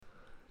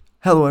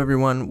Hello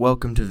everyone,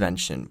 welcome to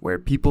Vention, where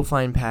people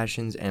find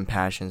passions and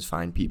passions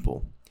find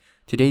people.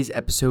 Today's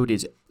episode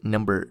is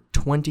number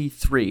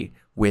 23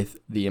 with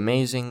the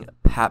amazing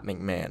Pat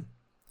McMahon.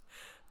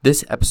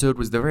 This episode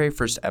was the very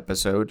first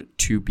episode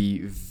to be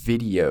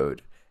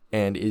videoed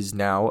and is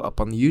now up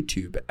on the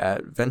YouTube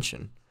at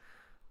Vention.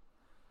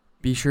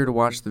 Be sure to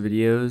watch the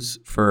videos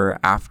for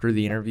after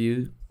the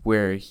interview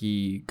where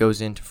he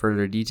goes into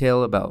further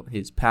detail about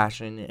his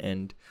passion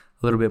and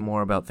a little bit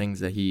more about things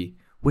that he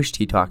wished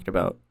he talked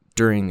about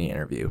during the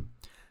interview.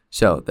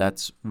 So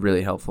that's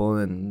really helpful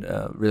and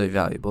really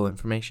valuable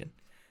information.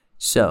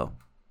 So,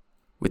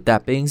 with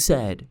that being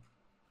said,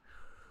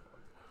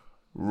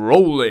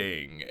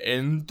 rolling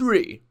in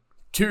 3,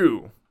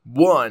 2,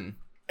 1,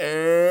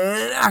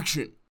 and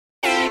action!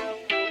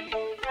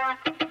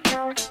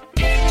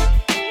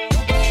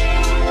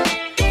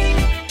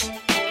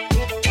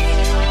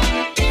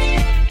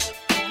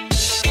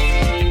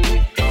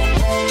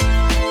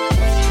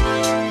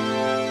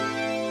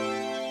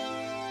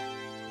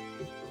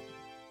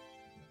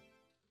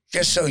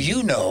 Just so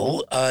you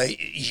know,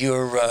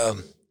 you're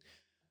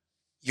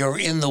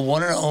in the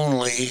one and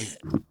only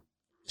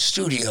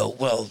studio.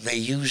 Well, they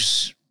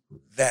use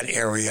that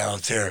area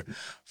out there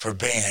for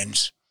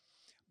bands,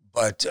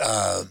 but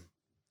the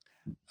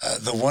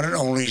one and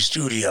only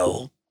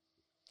studio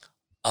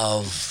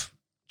of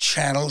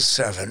Channel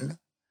 7,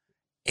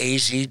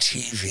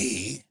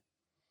 AZTV,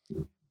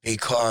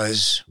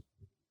 because,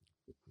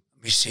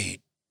 let me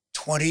see,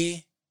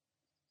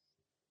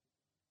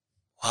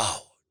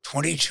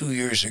 22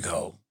 years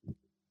ago,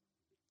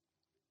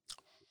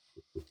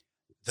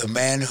 the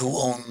man who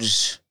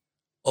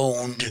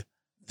owned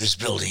this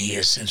building, he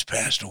has since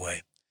passed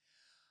away,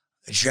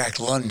 Jack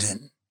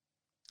London,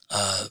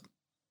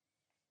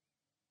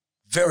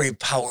 very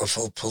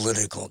powerful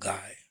political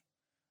guy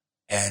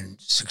and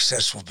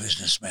successful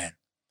businessman,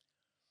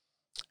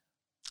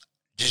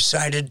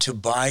 decided to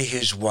buy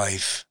his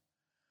wife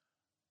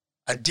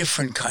a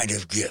different kind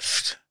of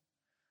gift.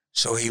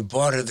 So he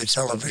bought her the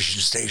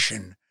television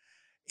station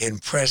in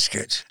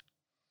Prescott,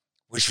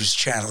 which was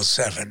Channel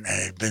 7, and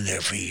had been there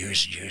for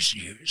years and years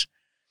and years.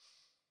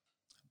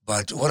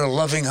 But what a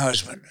loving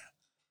husband.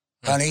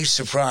 Honey,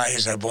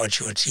 surprise, I bought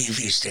you a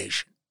TV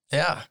station.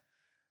 Yeah.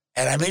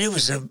 And I mean, it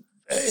was a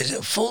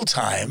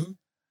full-time,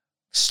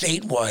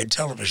 statewide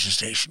television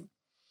station.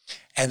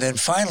 And then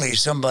finally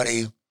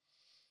somebody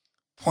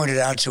pointed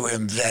out to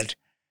him that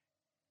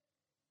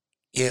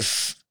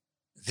if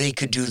they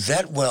could do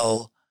that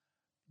well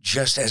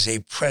just as a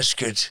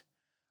Prescott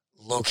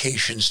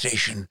location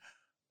station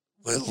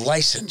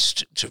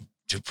licensed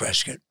to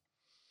Prescott,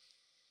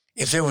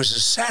 if there was a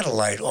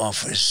satellite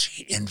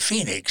office in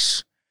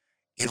Phoenix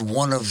in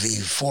one of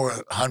the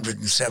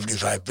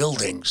 475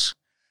 buildings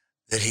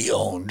that he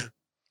owned,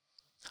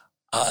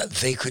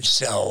 they could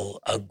sell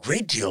a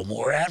great deal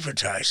more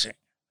advertising.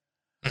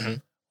 Mm-hmm.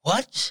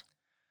 What?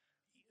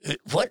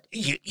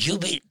 You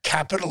mean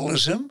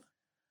capitalism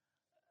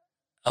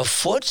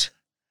afoot?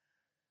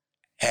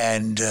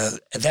 And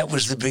that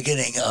was the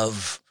beginning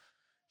of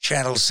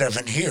Channel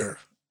 7 here.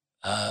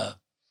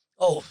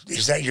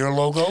 Is that your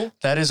logo?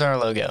 That is our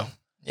logo,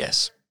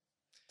 yes.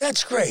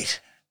 That's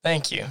great.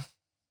 Thank you.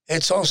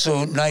 It's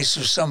also nice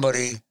of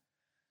somebody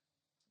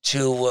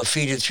to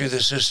feed it through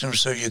the system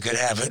so you could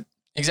have it.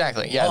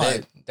 Exactly, yeah,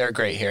 they're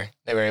great here.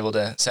 They were able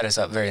to set us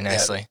up very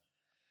nicely.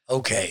 Yeah.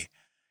 Okay.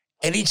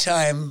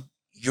 Anytime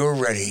you're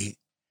ready,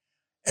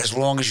 as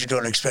long as you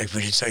don't expect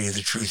me to tell you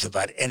the truth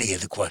about any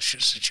of the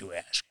questions that you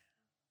ask.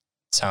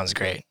 Sounds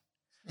great.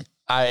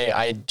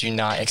 I do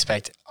not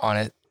expect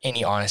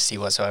any honesty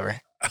whatsoever.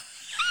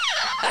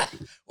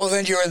 Well,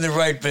 then you're in the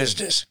right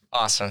business.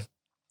 Awesome.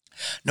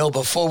 No,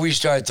 before we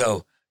start,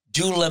 though,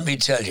 do let me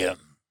tell you,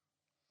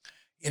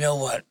 you know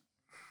what?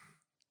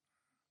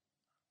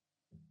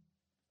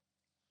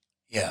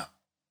 Yeah.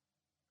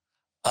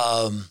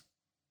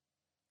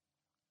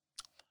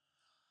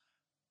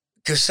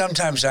 Because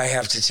sometimes I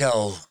have to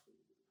tell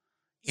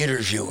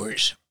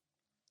interviewers,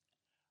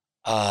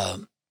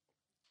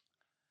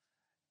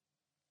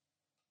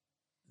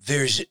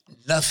 there's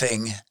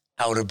nothing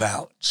out of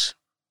bounds.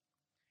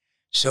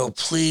 So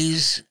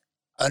please,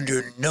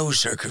 under no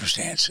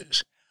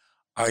circumstances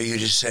are you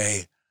to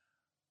say,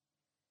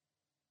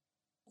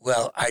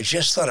 well, I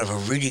just thought of a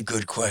really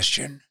good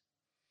question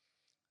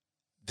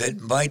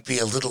that might be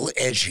a little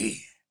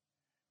edgy,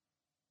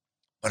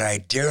 but I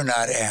dare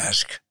not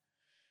ask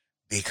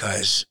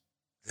because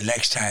the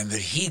next time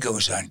that he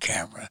goes on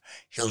camera,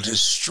 he'll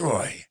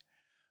destroy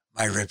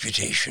my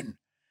reputation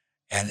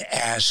and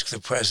ask the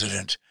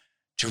president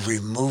to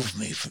remove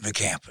me from the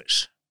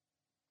campus.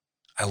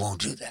 I won't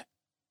do that.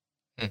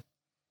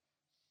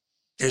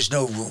 There's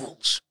no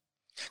rules.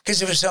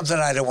 Because if it's something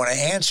I don't want to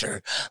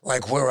answer,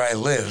 like where I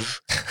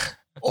live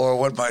or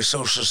what my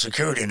social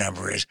security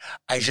number is,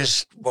 I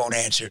just won't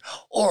answer.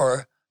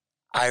 Or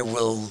I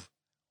will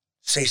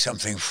say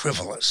something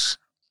frivolous.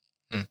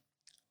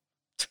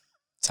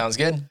 Sounds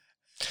good.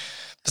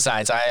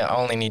 Besides, I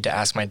only need to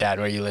ask my dad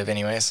where you live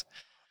anyways.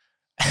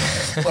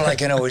 Well, I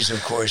can always,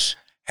 of course,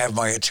 have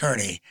my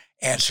attorney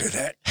answer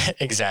that.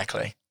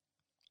 Exactly.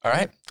 All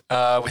right.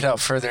 Without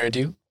further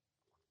ado,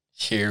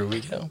 here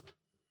we go.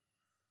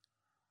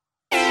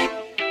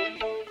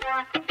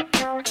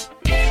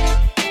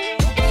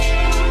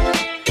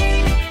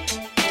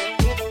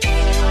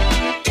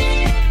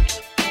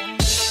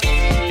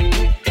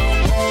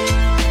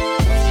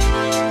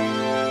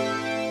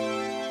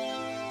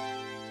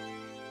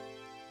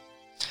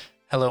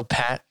 Hello,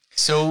 Pat.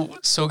 So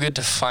good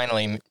to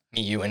finally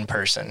meet you in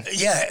person.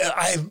 Yeah,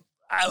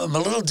 I'm a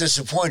little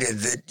disappointed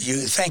that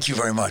you. Thank you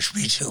very much.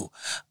 Me too.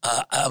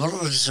 I'm a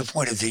little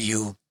disappointed that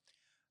you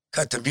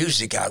cut the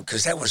music out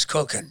because that was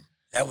cooking.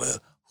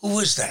 Who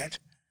was that?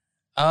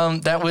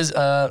 That was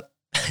a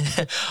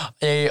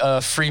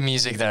free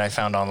music that I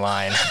found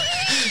online.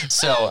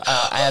 So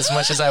as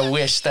much as I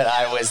wish that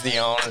I was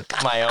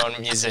my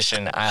own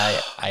musician,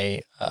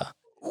 I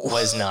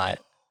was not.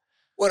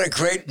 What a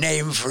great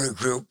name for a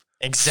group.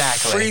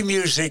 Exactly. Free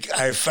music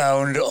I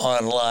found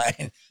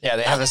online. Yeah,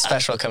 they have a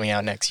special coming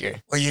out next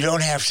year. Well, you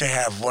don't have to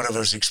have one of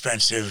those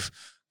expensive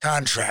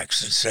contracts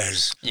that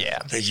says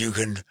that you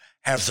can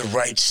have the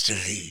rights to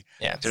the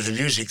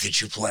music that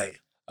you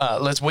play.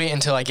 Let's wait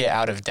until I get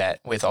out of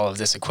debt with all of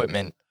this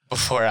equipment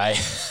before I...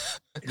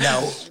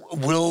 Now,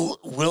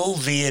 will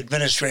the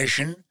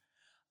administration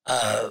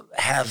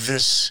have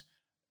this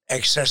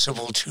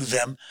accessible to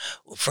them?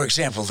 For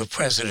example, the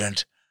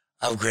president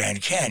of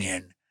Grand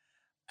Canyon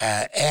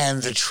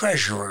and the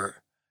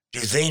treasurer,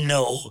 do they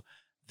know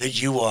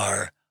that you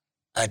are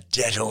a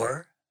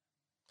debtor?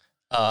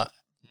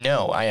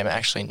 No, I am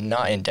actually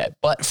not in debt.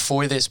 But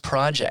for this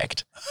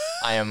project,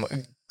 I am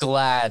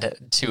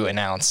glad to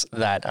announce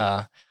that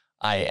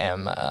I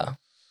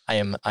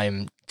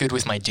am good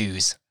with my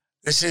dues.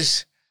 This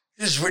is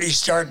really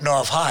starting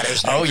off hot,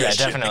 isn't it? Oh yeah,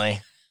 definitely.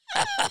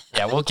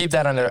 Yeah, we'll keep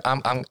that under.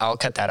 I'll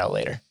cut that out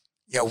later.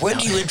 Yeah, when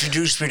do you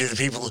introduce me to the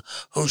people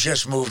who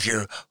just moved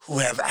here who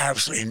have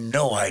absolutely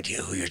no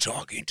idea who you're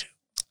talking to?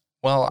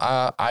 Well,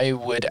 I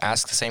would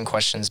ask the same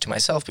questions to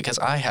myself because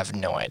I have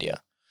no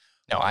idea.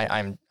 No,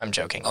 I'm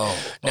joking.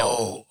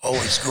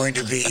 It's going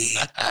to be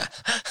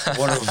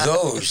one of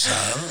those,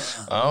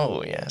 huh?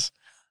 Oh, yes.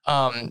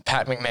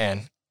 Pat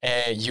McMahon,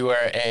 you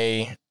are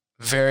a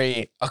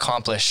very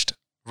accomplished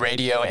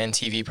radio and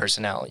TV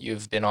personnel.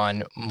 You've been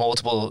on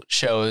multiple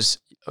shows,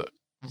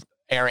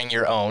 airing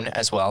your own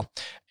as well,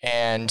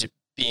 and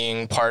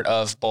being part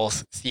of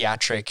both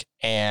theatric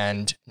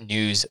and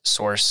news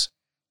source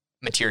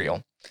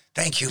material.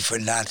 Thank you for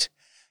not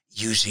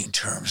using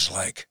terms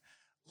like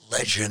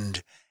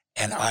legend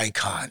and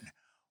icon,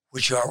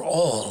 which are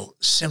all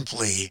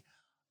simply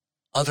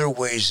other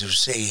ways of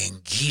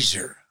saying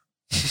geezer.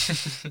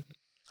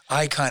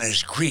 Icon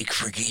is Greek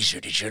for geezer.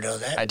 Did you know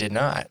that? I did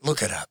not.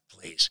 Look it up,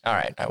 please. All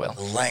right, I will.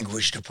 The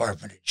language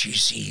department at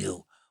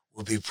GCU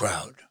will be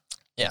proud.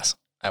 Yes,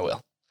 I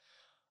will.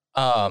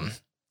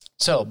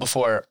 So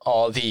before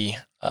all the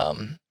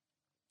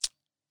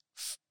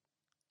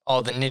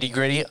nitty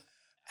gritty,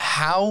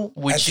 how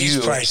would at you? At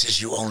these prices,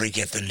 you only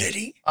get the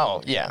nitty.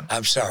 Oh yeah,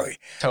 I'm sorry.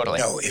 Totally.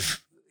 No,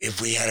 if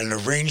we had an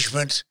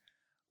arrangement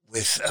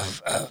with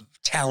a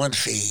talent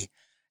fee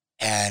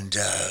and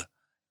a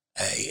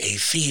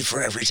fee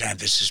for every time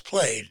this is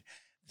played,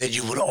 then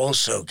you would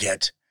also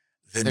get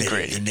the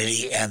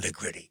nitty and the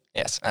gritty.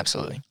 Yes,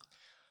 absolutely.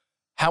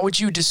 How would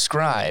you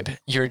describe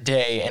your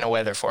day in a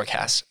weather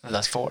forecast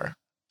thus far?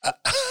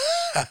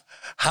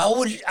 How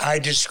would I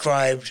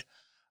describe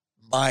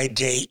my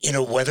day in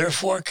a weather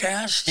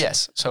forecast?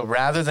 Yes. So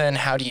rather than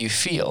how do you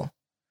feel,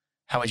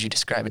 how would you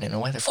describe it in a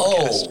weather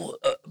forecast?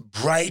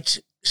 Bright,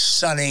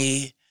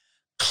 sunny,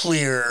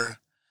 clear,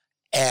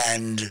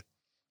 and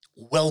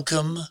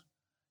welcome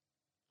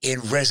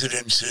in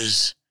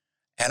residences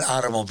and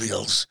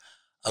automobiles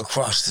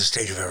across the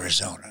state of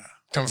Arizona.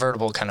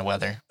 Convertible kind of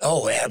weather.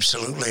 Oh,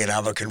 absolutely. And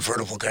I'm a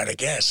convertible kind of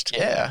guest.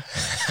 Yeah.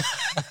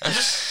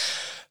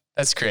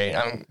 That's great.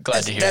 I'm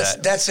glad to hear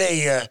that.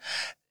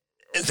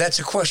 That's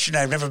a question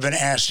I've never been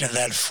asked in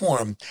that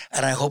form,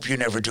 and I hope you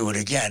never do it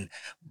again.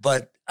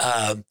 But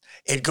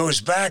it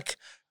goes back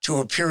to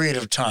a period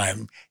of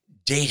time,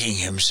 dating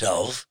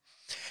himself.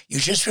 You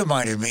just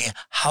reminded me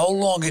how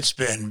long it's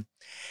been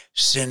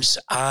since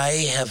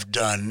I have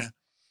done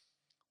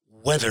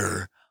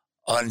weather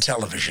on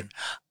television.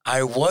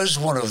 I was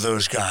one of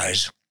those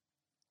guys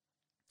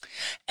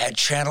at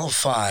Channel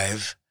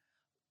 5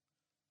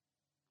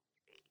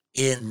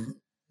 in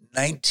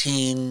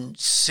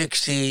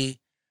 1960,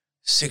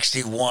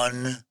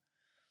 61,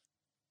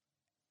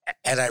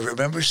 and I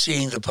remember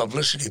seeing the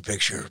publicity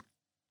picture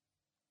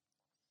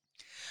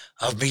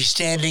of me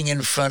standing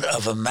in front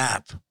of a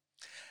map.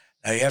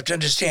 Now, you have to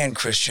understand,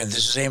 Christian,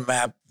 this is a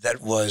map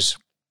that was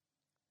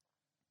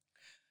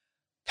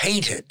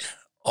painted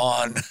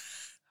on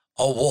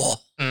a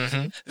wall.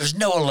 Mm-hmm. There's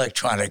no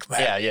electronic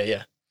map.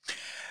 Yeah.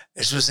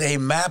 This was a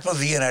map of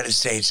the United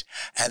States,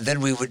 and then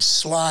we would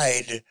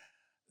slide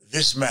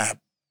this map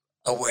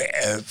away,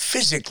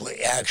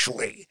 physically,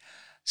 actually,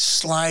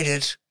 slide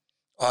it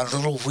on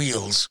little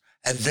wheels,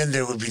 and then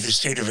there would be the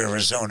state of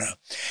Arizona.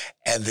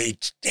 And the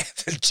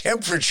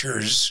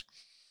temperatures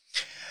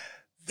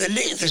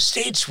the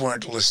states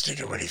weren't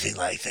listed or anything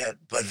like that,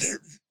 but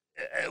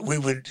we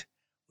would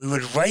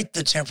write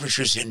the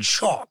temperatures in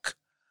chalk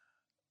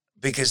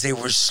because they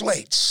were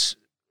slates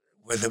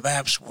where the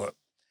maps were.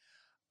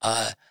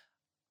 I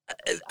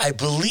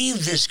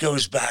believe this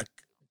goes back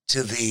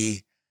to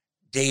the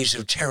days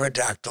of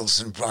pterodactyls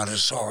and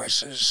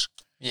brontosauruses.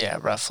 Yeah,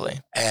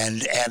 roughly.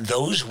 And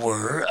those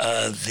were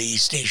the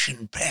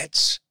station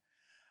pets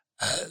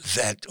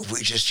that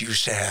we just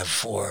used to have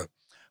for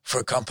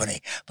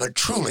company. But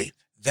truly,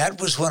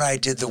 that was when I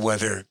did the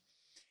weather,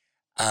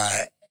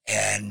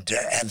 and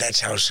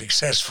that's how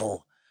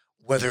successful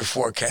weather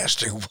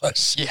forecasting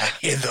was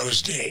in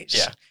those days.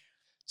 Yeah.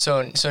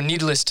 So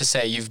needless to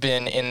say, you've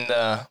been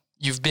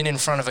in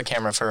front of a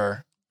camera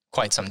for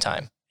quite some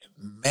time.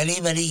 Many,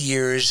 many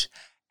years,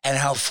 and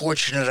how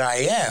fortunate I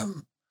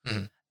am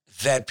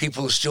that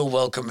people still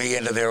welcome me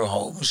into their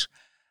homes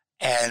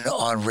and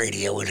on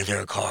radio into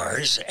their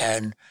cars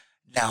and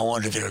now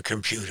onto their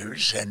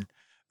computers and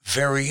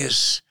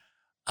various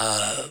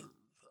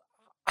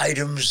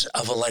items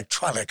of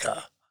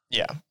electronica.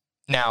 Yeah.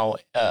 Now,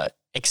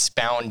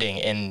 expounding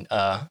in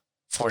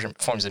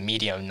forms of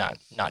media,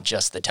 not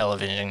just the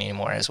television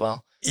anymore as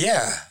well.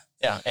 Yeah.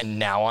 Yeah, and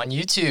now on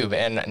YouTube,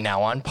 and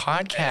now on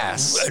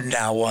podcasts.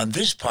 Now on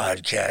this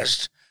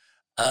podcast,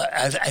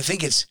 I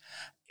think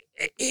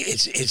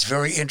it's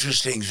very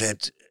interesting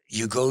that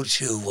you go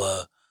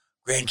to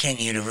Grand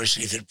Canyon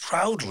University that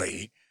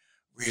proudly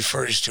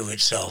refers to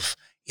itself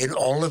in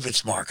all of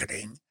its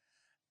marketing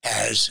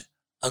as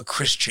a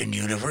Christian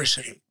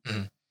university.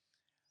 Mm-hmm.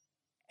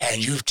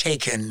 And you've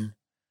taken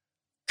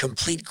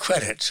complete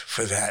credit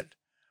for that,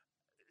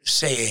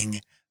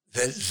 saying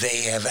that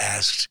they have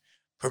asked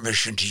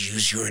permission to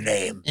use your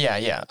name.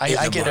 Yeah.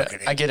 I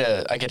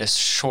get a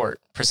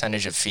short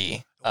percentage of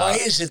fee. Why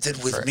is it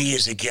that with me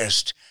as a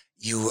guest,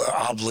 you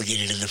are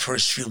obligated in the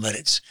first few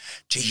minutes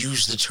to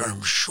use the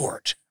term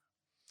short?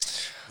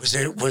 Was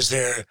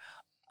there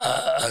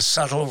a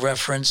subtle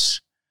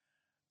reference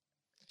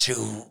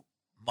to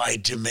my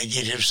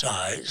diminutive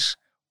size?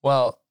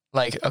 Well,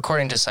 like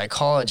according to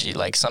psychology,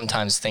 like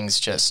sometimes things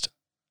just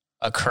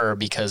occur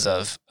because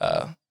of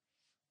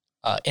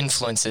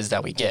influences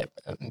that we get.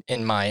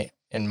 In my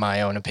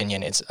own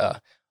opinion, it's a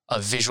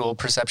visual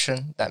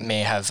perception that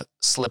may have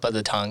slip of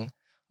the tongue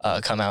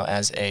come out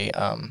as a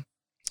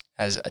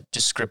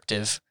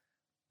descriptive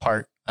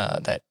part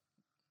that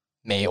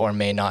may or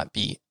may not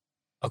be,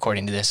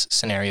 according to this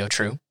scenario,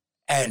 true.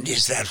 And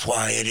is that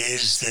why it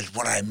is that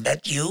when I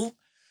met you,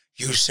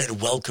 you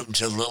said, "Welcome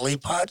to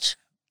Lilliput"?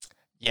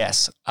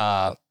 Yes,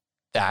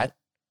 that.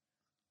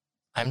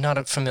 I'm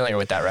not familiar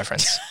with that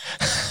reference.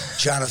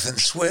 Jonathan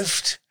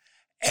Swift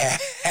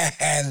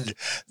and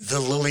the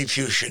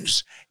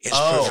Lilliputians is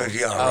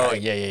perfectly all right. Oh,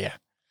 yeah.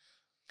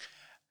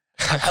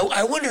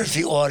 I wonder if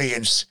the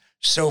audience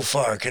so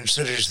far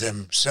considers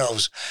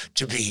themselves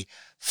to be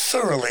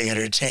thoroughly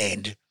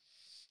entertained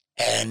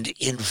and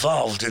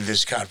involved in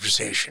this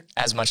conversation.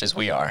 As much as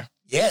we are.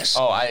 Yes.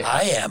 Oh,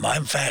 I am.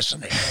 I'm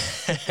fascinated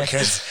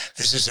because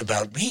this is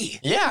about me.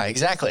 Yeah,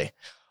 exactly.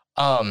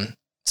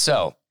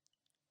 So,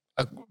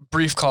 a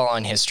brief call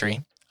on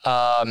history.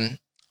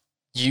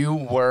 You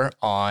were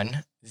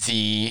on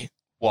the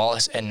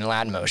Wallace and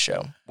Ladmo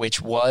show,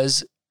 which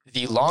was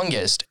the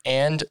longest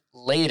and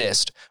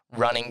latest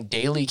running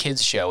daily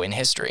kids show in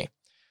history.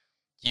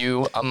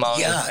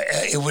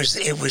 It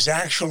was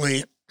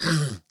actually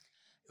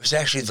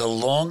the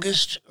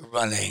longest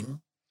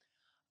running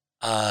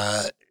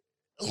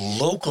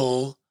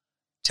local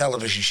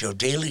television show,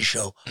 daily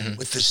show,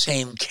 with the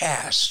same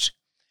cast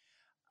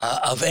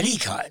of any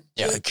kind.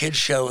 Yeah. Kids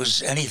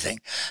shows, anything.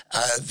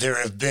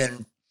 There have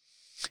been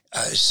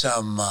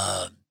some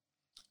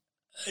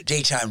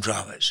daytime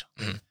dramas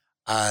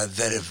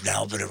that have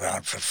now been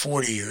around for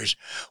 40 years.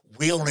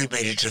 We only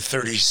made it to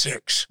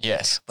 36.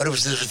 Yes. But it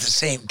was the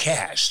same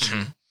cast.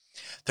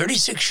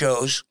 36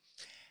 shows,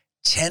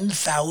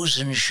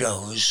 10,000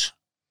 shows,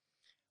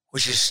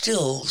 which is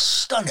still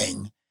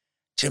stunning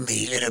to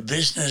me in a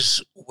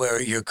business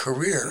where your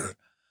career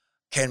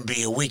can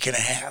be a week and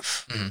a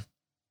half.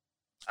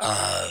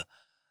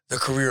 The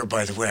career,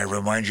 by the way, I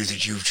remind you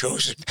that you've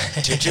chosen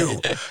to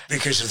do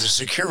because of the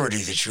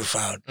security that you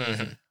found.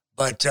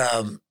 But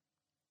no,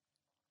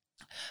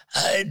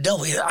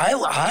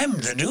 I'm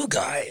the new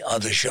guy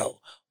on the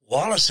show.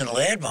 Wallace and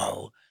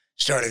Ladmo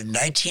started in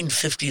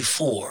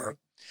 1954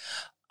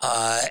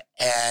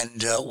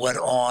 and went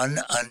on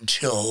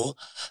until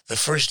the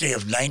first day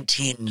of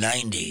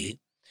 1990.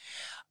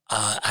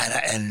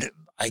 And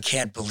I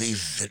can't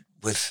believe that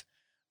with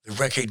the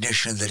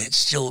recognition that it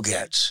still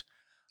gets,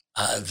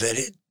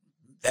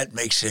 that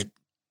makes it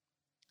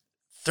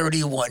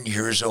 31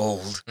 years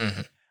old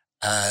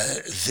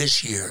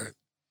this year.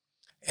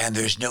 And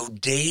there's no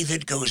day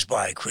that goes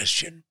by,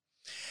 Christian,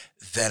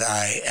 that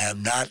I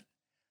am not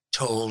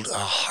told a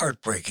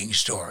heartbreaking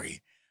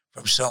story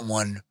from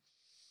someone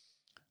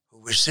who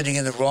was sitting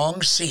in the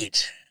wrong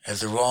seat at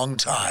the wrong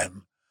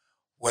time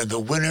when the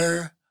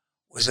winner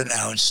was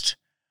announced,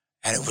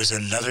 and it was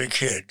another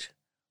kid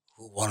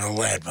who won a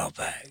Ladmo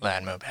bag.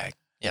 Ladmo bag,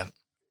 yeah.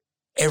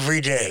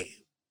 every day,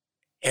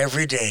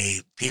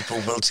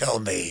 people will tell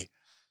me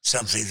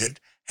something that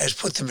has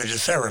put them into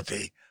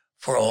therapy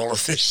for all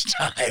of this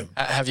time.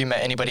 Have you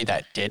met anybody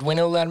that did win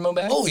a Ladmo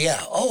bag? Oh,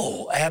 yeah.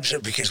 Oh,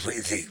 absolutely. Because we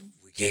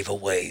gave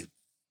away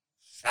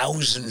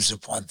thousands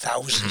upon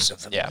thousands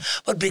of them. Yeah.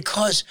 But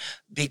because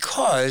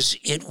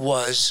it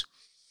was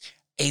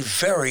a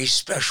very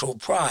special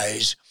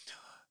prize,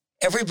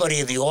 everybody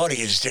in the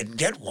audience didn't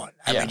get one.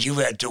 I mean, you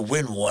had to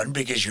win one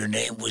because your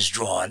name was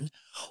drawn,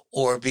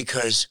 or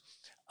because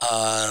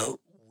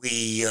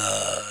we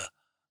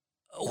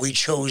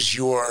chose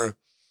your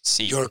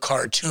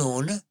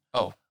cartoon.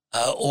 Oh.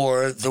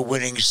 Or the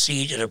winning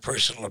seat at a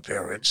personal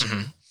appearance.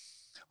 Mm-hmm.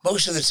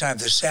 Most of the time,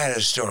 the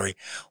saddest story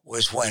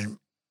was when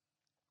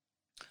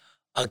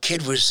a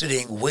kid was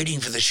sitting waiting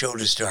for the show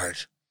to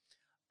start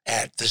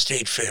at the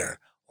State Fair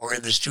or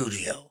in the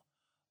studio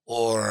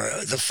or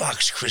the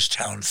Fox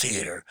Christown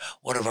Theater,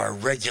 one of our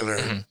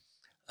regular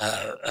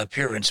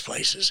appearance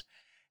places.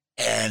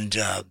 And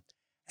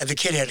the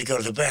kid had to go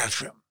to the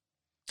bathroom,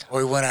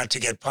 or he went out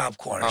to get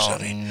popcorn or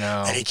something.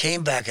 No. And he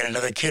came back and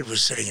another kid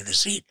was sitting in the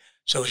seat.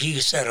 So he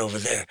sat over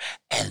there,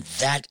 and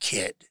that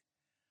kid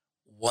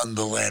won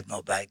the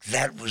Ladmo bag.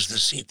 That was the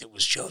seat that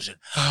was chosen.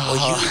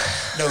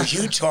 Well,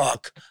 you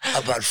talk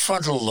about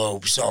frontal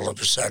lobes all of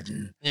a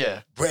sudden.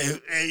 Yeah.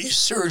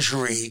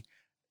 Surgery,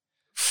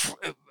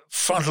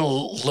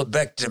 frontal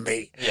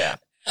lobectomy. Yeah.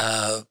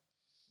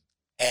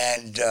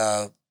 And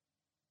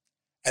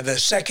the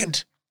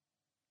second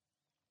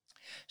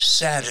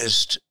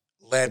saddest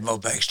Ladmo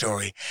bag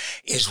story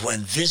is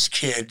when this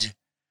kid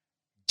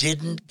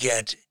didn't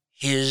get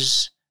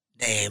his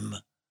name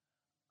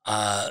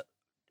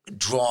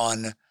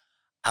drawn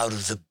out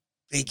of the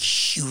big,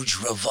 huge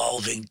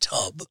revolving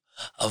tub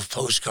of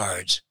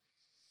postcards.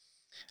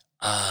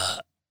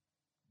 But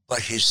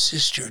his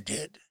sister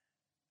did.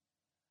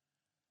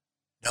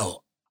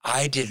 No,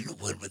 I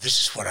didn't win, but this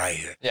is what I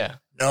hear. Yeah.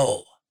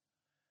 No,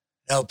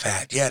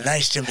 Pat. Yeah,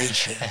 nice to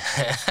meet you.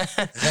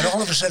 And then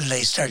all of a sudden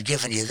they start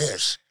giving you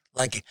this,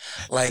 like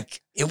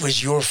it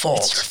was your fault.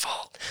 It's your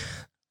fault.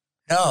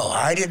 No,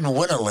 I didn't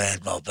win a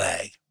Ladmo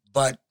bag,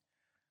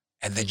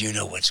 and then you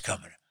know what's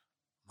coming.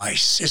 My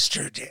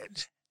sister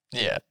did.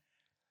 Yeah.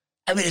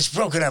 I mean, it's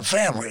broken up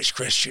families,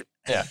 Christian.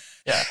 Yeah,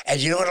 yeah. And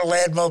you know what a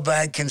Ladmo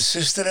bag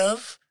consisted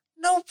of?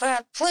 No,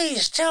 Pat,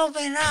 please tell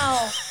me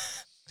now.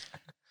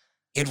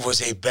 It was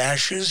a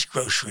Bash's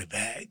grocery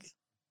bag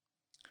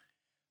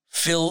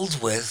filled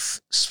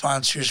with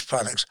sponsors'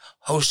 products,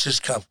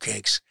 Hostess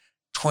cupcakes,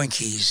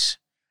 Twinkies,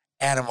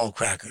 animal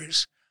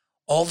crackers,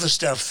 all the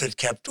stuff that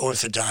kept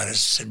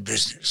orthodontists in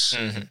business.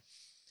 Mm-hmm.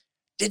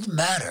 Didn't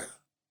matter.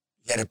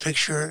 You had a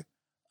picture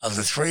of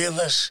the three of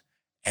us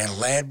and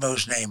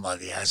Ladmo's name on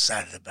the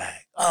outside of the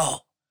bag.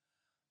 Oh,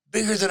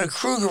 bigger than a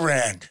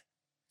Krugerrand.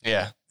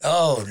 Yeah.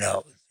 Oh,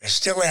 no. They're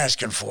still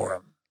asking for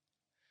them.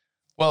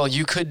 Well,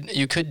 you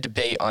could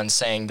debate on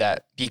saying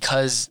that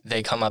because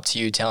they come up to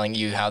you telling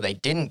you how they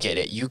didn't get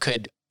it, you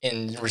could,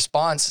 in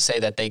response, say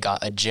that they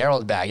got a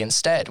Gerald bag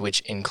instead, which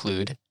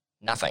include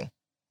nothing.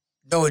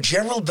 No, a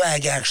Gerald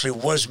bag actually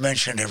was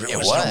mentioned every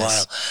once in a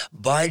while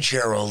by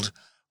Gerald,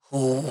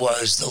 who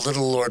was the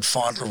little Lord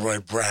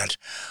Fauntleroy brat,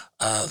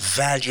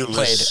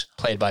 valueless,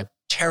 played by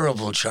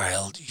terrible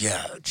child.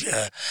 Yeah,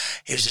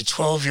 he was a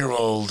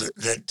 12-year-old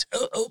that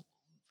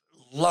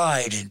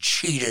lied and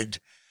cheated.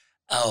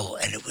 Oh,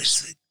 and it was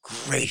the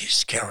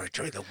greatest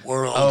character in the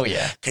world. Oh,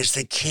 yeah. Because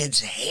the kids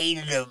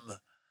hated him,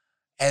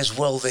 as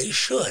well they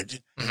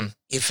should,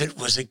 if it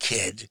was a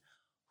kid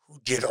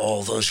who did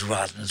all those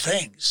rotten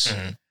things.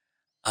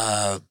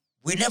 Mm-hmm.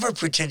 We never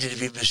pretended to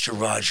be Mr.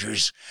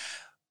 Rogers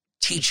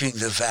teaching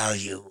the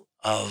value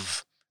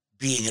of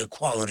being a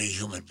quality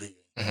human being.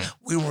 Mm-hmm.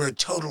 We were a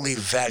totally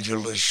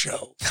valueless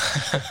show.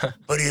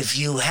 But if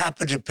you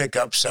happen to pick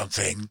up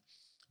something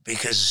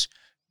because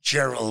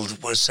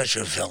Gerald was such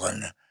a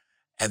villain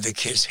and the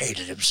kids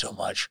hated him so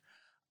much,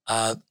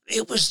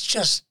 it was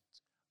just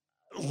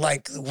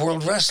like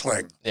World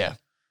Wrestling. Yeah.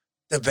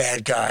 The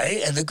bad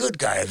guy and the good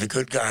guy. The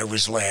good guy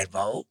was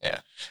Ladmo.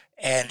 Yeah.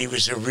 And he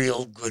was a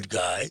real good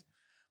guy.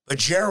 But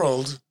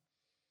Gerald,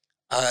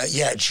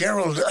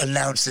 Gerald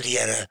announced that he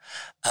had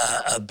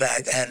a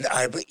bag. And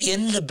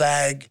in the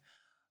bag,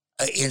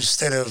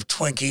 instead of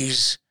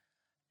Twinkies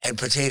and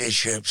potato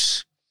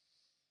chips,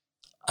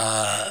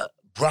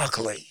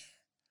 broccoli,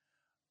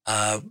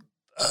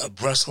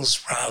 Brussels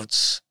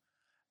sprouts,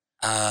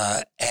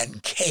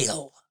 and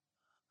kale.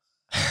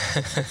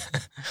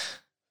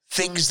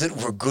 Things that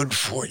were good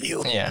for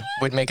you. Yeah,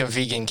 would make a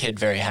vegan kid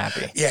very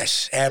happy.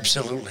 Yes,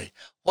 absolutely.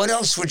 What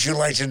else would you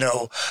like to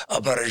know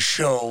about a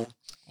show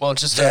Well,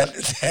 just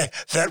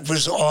that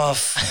was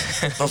off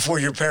before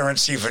your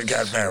parents even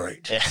got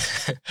married?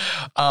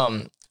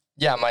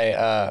 Yeah.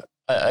 My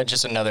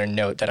just another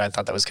note that I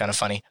thought that was kind of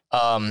funny.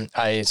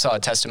 I saw a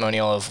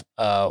testimonial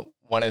of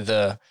one of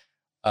the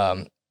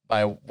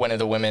by one of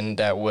the women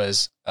that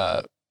was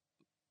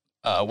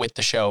with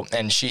the show,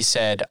 and she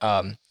said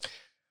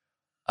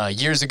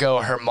years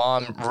ago, her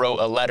mom wrote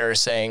a letter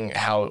saying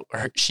how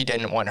she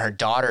didn't want her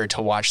daughter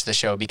to watch the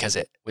show because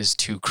it was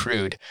too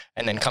crude.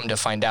 And then come to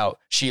find out,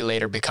 she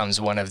later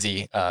becomes one of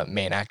the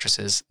main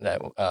actresses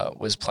that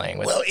was playing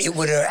with. Well, it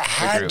would have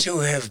had to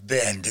have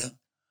been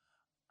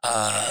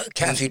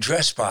Kathy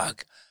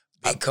Dressbach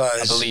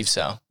because... I believe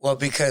so. Well,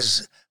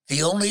 because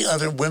the only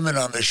other women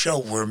on the show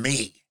were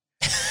me.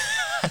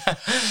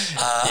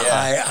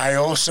 I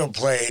also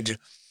played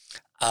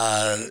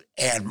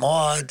Aunt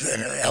Maud,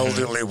 an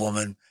elderly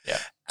woman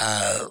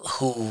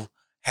who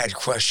had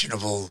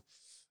questionable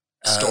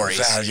stories,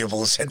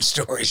 valuables and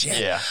stories.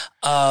 Yeah.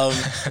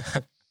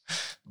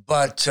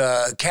 But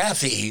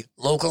Kathy,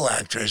 local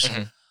actress,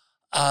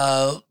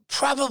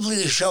 probably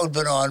the show had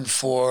been on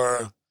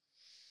for,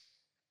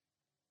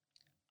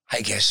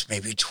 I guess,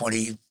 maybe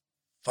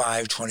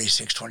 25,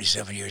 26,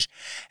 27 years.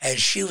 And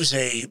she was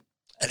an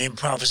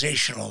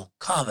improvisational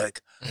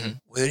comic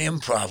with an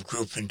improv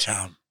group in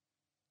town.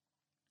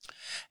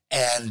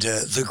 And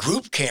the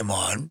group came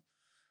on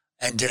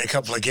and did a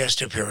couple of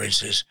guest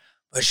appearances,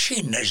 but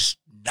she just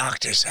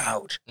knocked us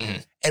out.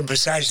 And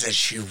besides that,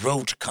 she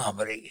wrote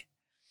comedy.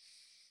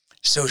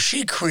 So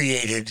she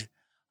created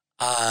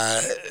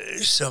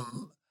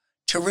some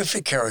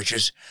terrific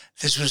characters.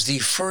 This was the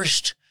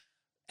first,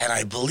 and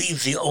I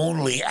believe the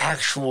only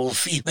actual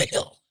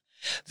female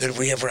that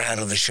we ever had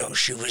on the show.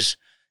 She was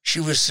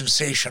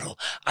sensational.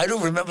 I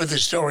don't remember the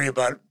story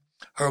about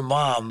her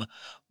mom,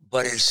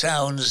 but it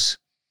sounds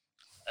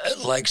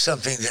like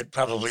something that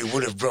probably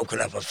would have broken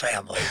up a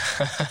family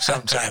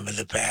sometime in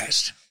the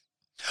past.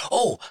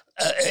 Oh,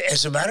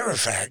 as a matter of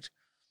fact,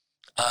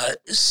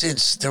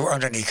 since there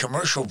aren't any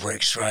commercial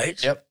breaks,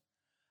 right? Yep.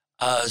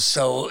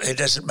 So it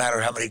doesn't matter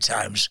how many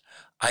times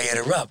I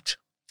interrupt.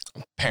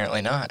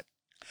 Apparently not.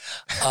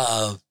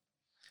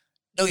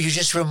 No, you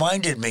just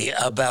reminded me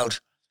about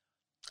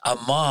a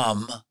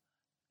mom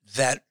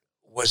that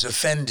was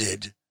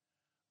offended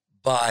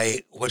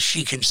by what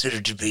she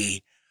considered to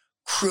be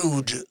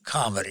crude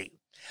comedy.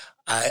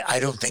 I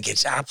don't think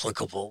it's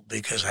applicable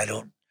because I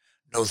don't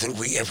know that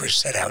we ever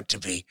set out to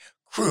be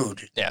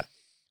crude. Yeah.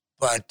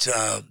 But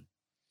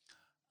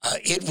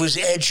it was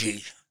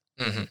edgy.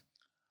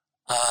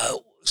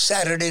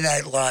 Saturday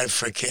Night Live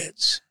for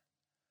kids.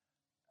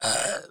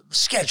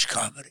 Sketch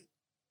comedy.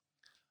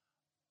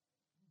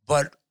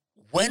 But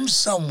when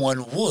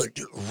someone would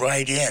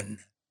write in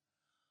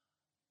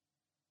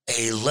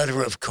a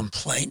letter of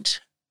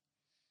complaint,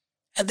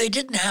 and they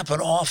didn't happen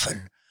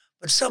often,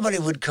 but somebody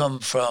would come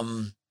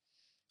from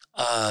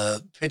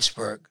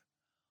Pittsburgh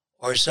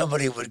or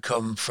somebody would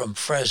come from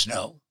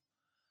Fresno,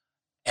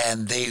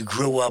 and they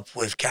grew up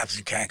with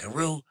Captain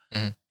Kangaroo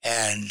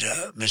and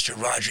Mr.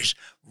 Rogers,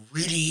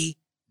 really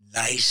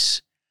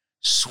nice,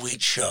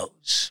 sweet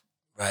shows,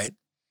 right?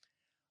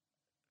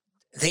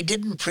 They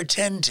didn't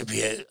pretend to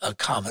be a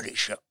comedy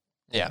show.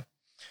 Yeah.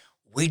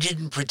 We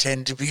didn't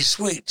pretend to be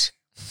sweet.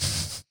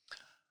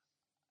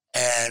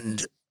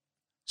 And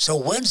so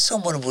when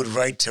someone would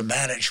write to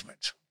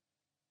management,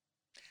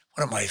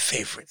 one of my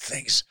favorite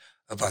things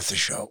about the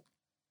show,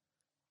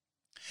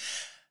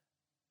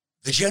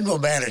 the general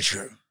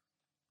manager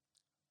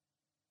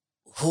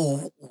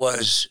who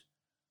was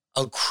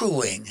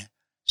accruing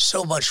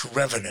so much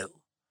revenue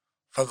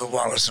from the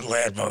Wallace and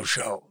Ladmo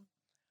show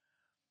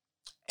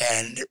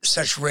and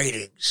such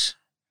ratings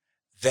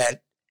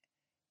that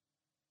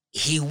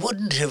he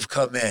wouldn't have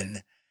come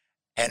in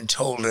and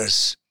told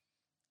us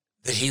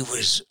that he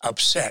was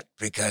upset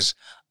because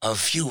a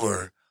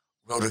viewer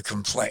wrote a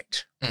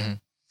complaint.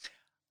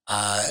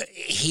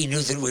 He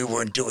knew that we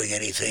weren't doing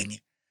anything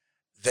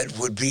that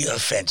would be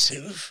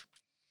offensive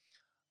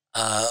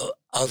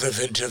other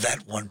than to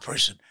that one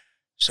person.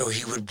 So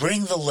he would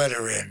bring the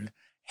letter in,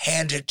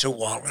 hand it to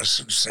Wallace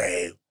and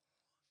say,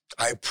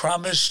 I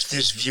promised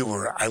this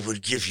viewer I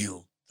would give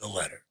you the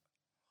letter.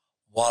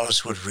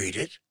 Wallace would read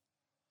it,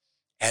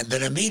 and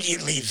then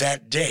immediately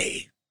that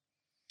day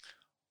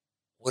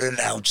would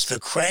announce the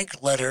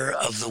Crank Letter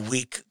of the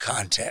Week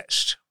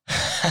contest.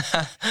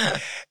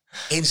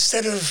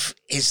 Instead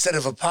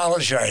of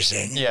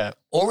apologizing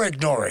or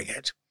ignoring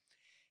it,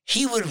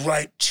 he would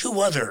write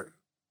two other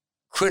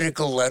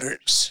critical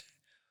letters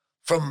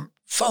from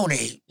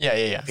phony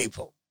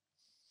people.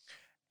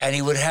 And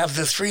he would have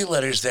the three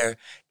letters there,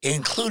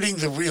 including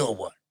the real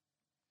one,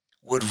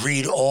 would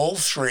read all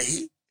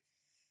three,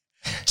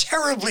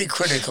 terribly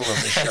critical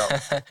of the show,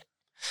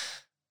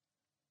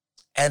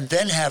 and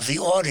then have the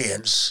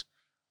audience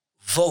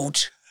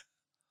vote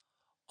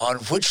on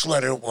which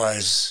letter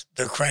was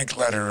the Crank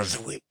Letter of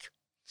the Week.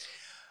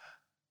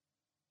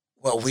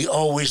 Well, we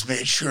always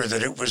made sure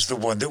that it was the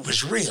one that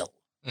was real.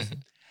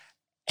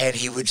 And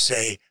he would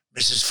say,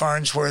 Mrs.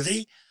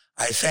 Farnsworthy,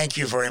 I thank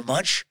you very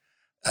much.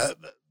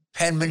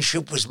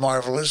 Penmanship was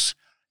marvelous,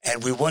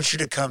 and we want you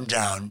to come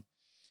down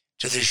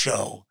to the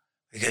show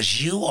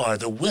because you are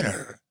the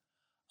winner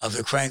of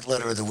the Crank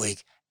Letter of the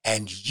Week,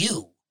 and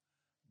you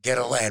get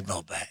a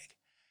Ladmo bag.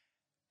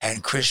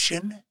 And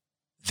Christian,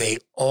 they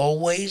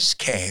always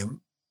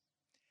came.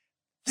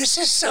 This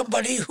is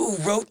somebody who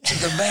wrote to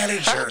the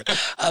manager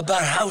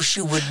about how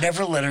she would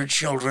never let her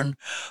children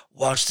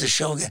watch the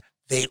show again.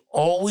 They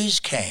always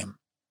came.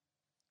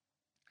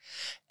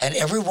 And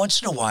every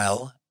once in a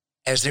while,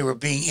 as they were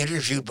being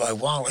interviewed by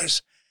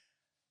Wallace,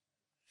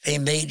 they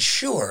made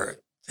sure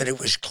that it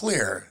was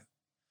clear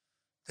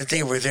that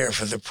they were there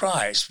for the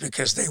prize,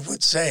 because they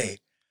would say,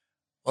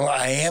 well,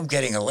 I am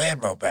getting a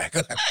Landmo back.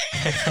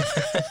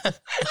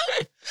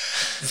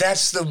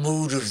 That's the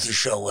mood of the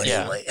show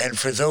anyway. Yeah. And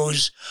for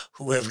those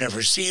who have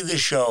never seen the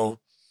show,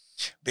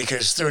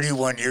 because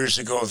 31 years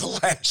ago, the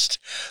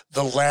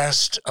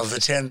last of the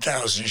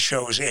 10,000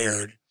 shows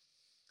aired,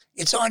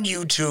 it's on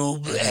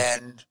YouTube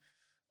and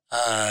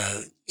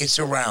it's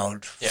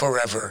around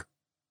forever.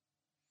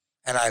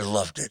 And I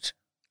loved it.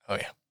 Oh,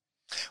 yeah.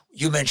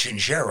 You mentioned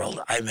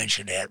Gerald. I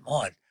mentioned Aunt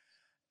Maud.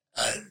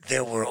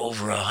 There were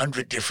over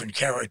 100 different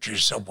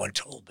characters, someone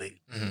told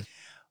me. Mm-hmm.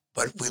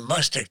 But we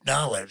must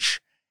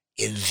acknowledge,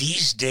 in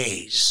these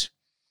days,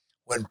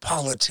 when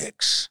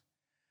politics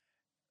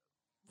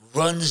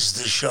runs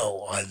the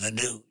show on the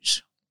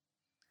news,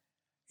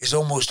 is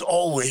almost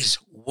always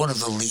one of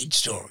the lead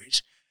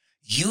stories,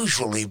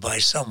 usually by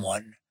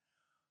someone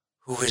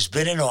who has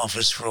been in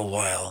office for a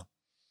while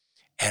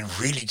and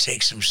really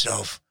takes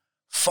himself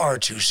far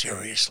too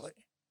seriously.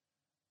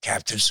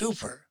 Captain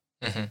Super.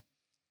 Mm-hmm.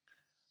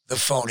 The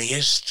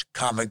phoniest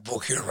comic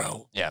book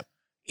hero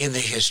in the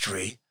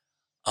history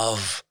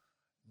of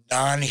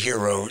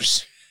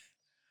non-heroes,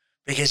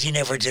 because he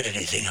never did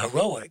anything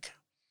heroic.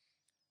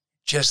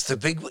 Just the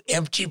big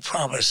empty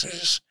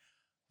promises.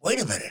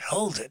 Wait a minute,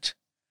 hold it.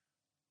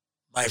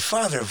 My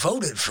father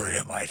voted for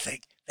him, I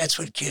think. That's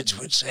what kids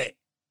would say.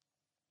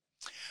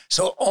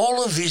 So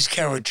all of these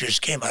characters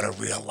came out of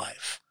real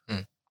life.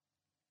 Mm.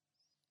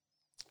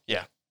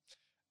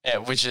 Yeah,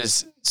 which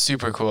is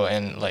super cool.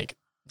 And like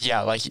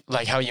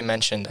how you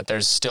mentioned that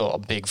there's still a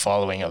big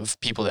following of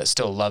people that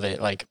still love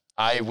it. Like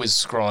I was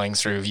scrolling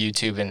through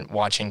YouTube and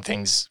watching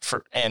things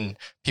and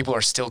people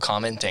are still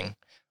commenting.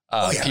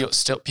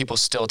 People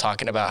still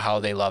talking about how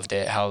they loved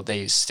it, how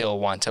they still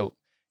want to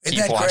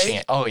keep watching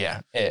it. Oh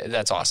yeah,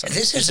 that's awesome.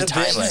 This is a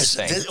timeless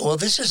thing.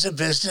 This is a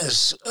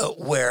business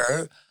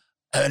where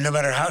no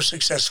matter how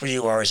successful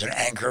you are as an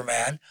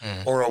anchorman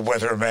or a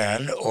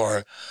weatherman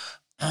or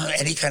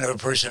any kind of a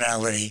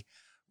personality,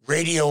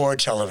 radio or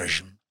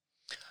television,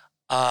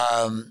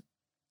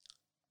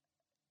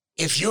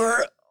 if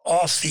you're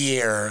off the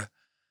air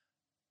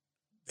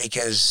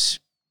because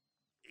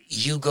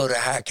you go to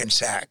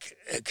Hackensack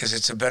because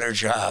it's a better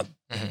job,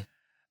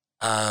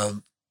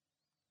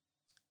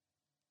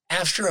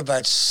 after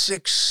about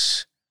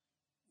 6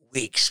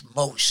 weeks,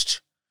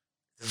 the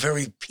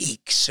very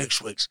peak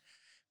 6 weeks,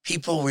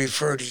 people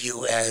refer to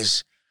you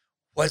as,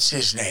 what's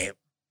his name?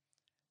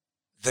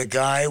 The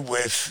guy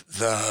with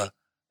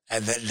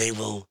and then they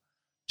will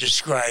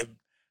describe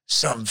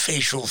some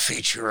facial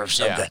feature of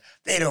something.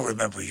 They don't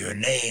remember your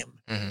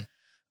name.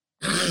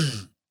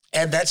 Mm-hmm.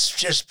 And that's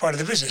just part of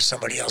the business.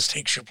 Somebody else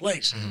takes your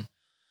place. Mm-hmm.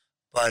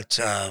 But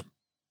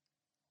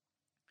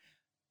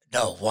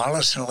no,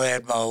 Wallace and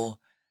Landmo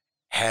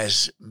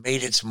has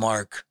made its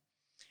mark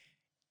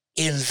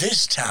in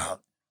this town.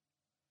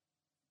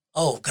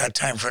 Oh, got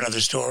time for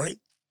another story?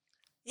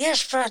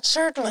 Yes, Pat,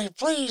 certainly,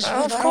 please.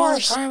 Of course. All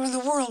the time in the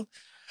world.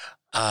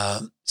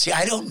 See,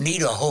 I don't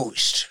need a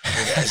host.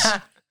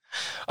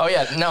 Oh,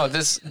 yeah. No,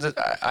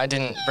 I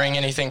didn't bring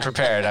anything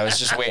prepared. I was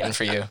just waiting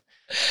for you.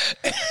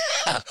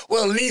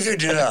 Well, neither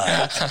did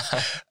I.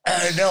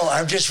 No,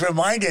 I'm just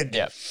reminded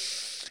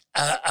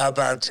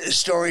about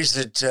stories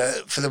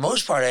that, for the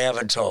most part, I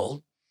haven't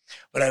told.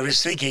 But I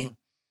was thinking,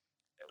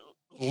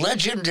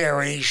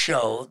 legendary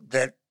show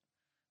that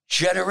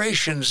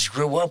generations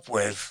grew up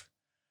with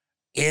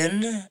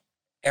in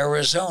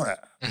Arizona.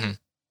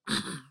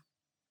 Mm-hmm.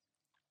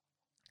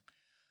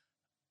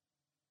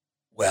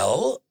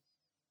 Well,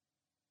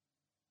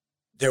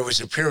 there was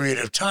a period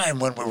of time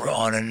when we were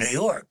on in New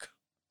York.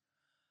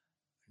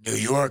 New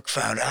York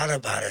found out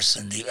about us,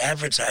 and the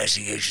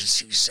advertising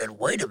agency said,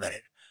 wait a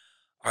minute,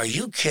 are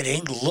you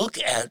kidding? Look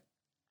at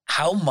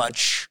how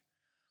much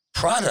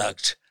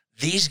product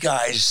these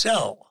guys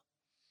sell.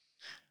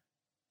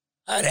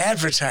 An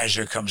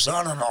advertiser comes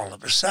on and all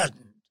of a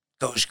sudden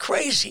goes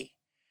crazy.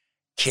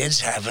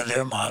 Kids having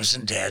their moms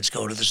and dads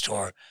go to the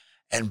store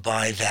and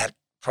buy that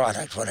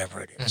product,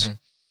 whatever it is. Mm-hmm.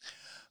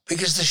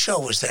 Because the show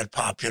was that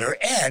popular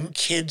and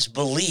kids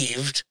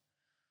believed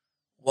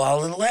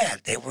Wall and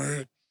Ladd. They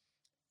were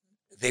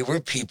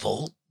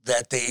people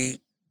that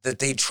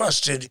they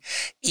trusted,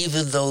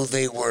 even though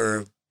they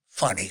were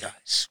funny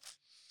guys.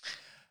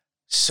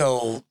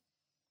 So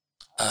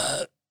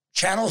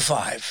Channel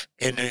 5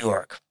 in New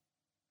York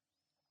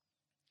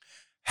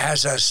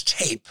has us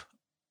tape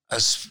a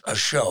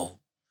show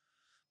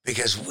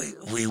because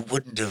we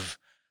wouldn't have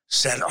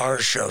set our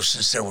show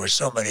since there were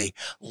so many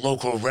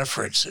local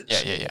references.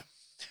 Yeah.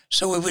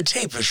 So we would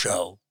tape a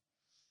show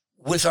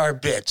with our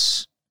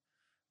bits,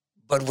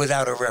 but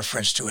without a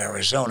reference to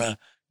Arizona,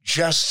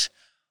 just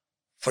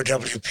for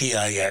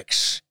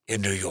WPIX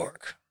in New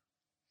York.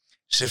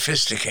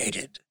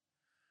 Sophisticated.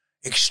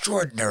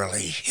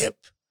 extraordinarily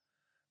hip,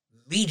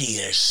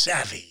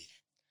 media-savvy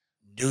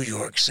New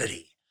York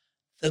City,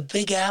 the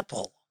Big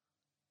Apple.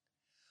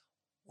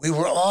 We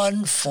were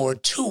on for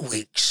 2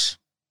 weeks,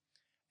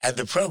 and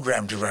the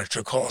program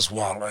director calls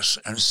Wallace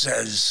and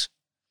says,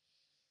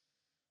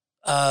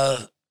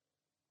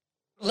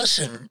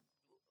 listen,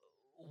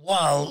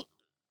 while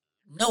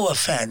no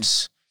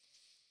offense,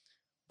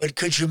 but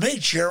could you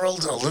make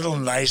Gerald a little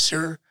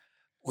nicer?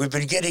 We've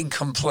been getting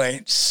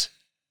complaints.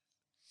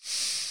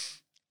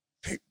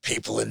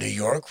 People in New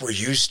York were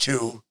used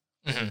to,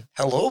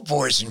 hello,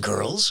 boys and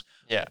girls,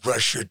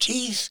 brush your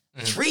teeth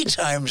 3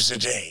 times a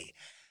day.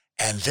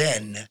 And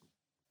then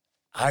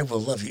I will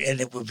love you. And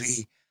it would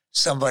be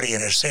somebody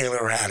in a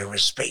sailor hat or a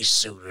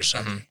spacesuit or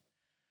something.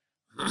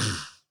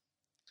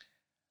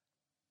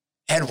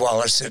 And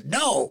Wallace said,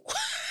 no,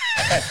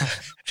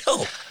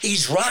 no,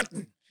 he's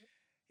rotten.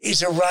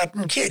 He's a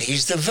rotten kid.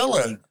 He's the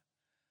villain.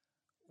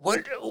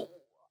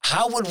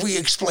 How would we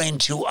explain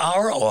to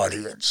our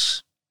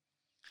audience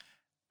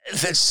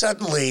that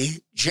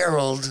suddenly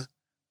Gerald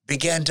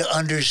began to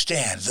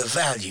understand the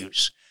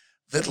values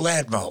that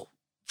Ladmo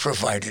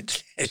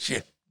provided?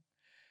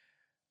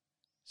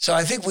 So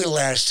I think we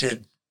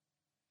lasted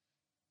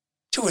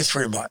 2 or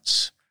 3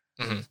 months.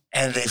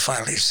 And they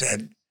finally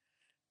said,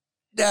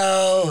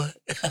 no,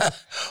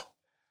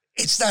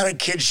 it's not a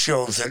kid's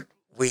show that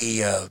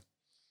we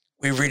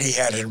really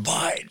had in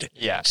mind.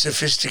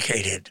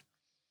 Sophisticated,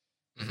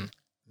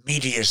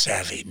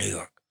 media-savvy New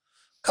York.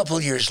 A couple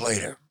of years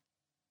later,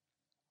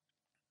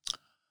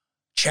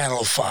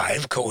 Channel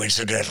 5,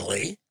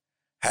 coincidentally,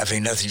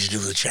 having nothing to do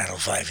with Channel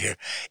 5 here,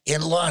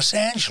 in Los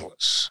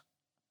Angeles,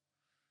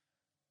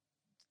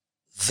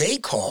 they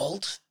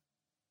called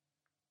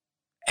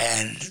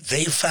and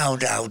they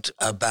found out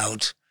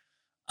about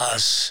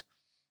us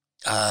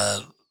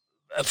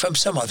from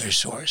some other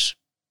source,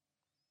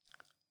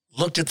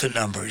 looked at the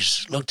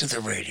numbers, looked at the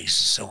ratings and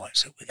so on,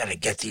 said, we got to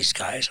get these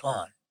guys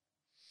on.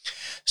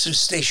 It's a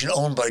station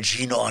owned by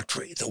Gene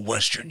Autry, the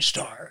Western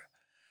Star.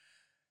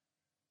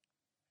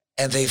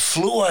 And they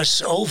flew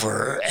us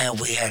over, and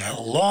we had a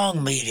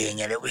long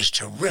meeting, and it was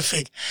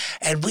terrific.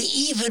 And we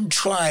even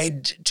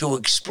tried to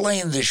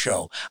explain the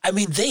show. I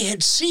mean, they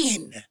had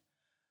seen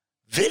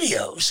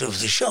videos of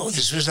the show.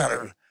 This was not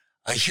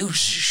a huge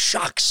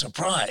shock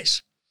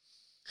surprise.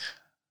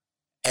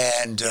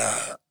 And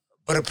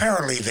but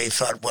apparently they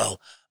thought,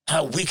 well,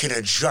 we could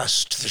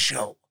adjust the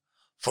show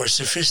for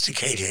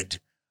sophisticated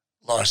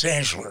Los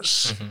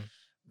Angeles,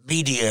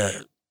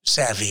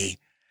 media-savvy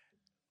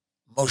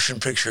motion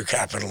picture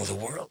capital of the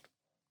world.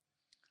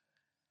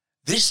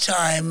 This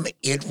time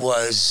it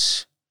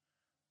was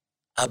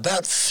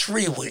about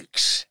 3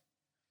 weeks,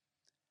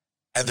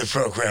 and the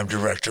program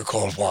director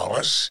called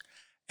Wallace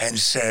and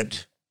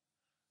said,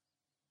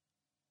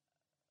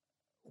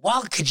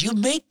 Wal, could you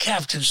make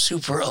Captain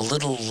Super a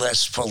little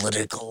less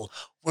political?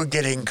 We're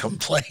getting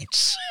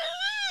complaints.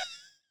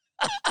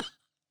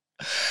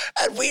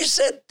 And we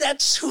said,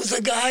 that's who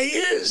the guy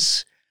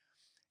is.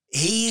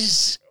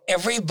 He's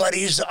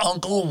everybody's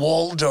Uncle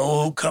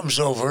Waldo who comes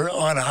over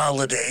on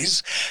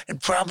holidays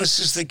and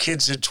promises the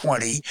kids a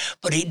 20,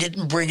 but he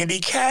didn't bring any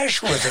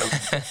cash with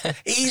him.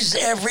 He's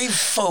every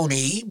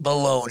phony,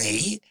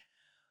 baloney,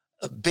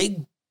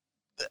 big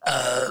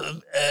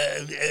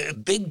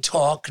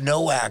talk,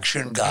 no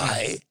action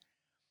guy.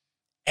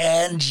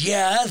 And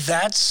yeah,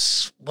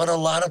 that's what a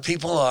lot of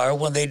people are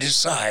when they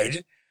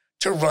decide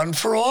to run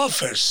for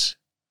office.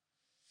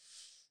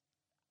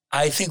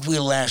 I think we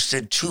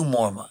lasted 2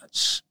 more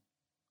months.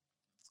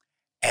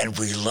 And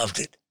we loved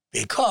it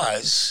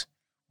because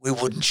we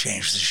wouldn't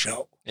change the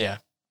show. Yeah.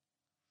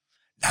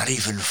 Not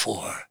even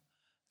for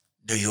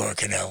New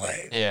York and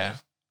LA. Yeah.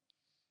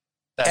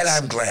 And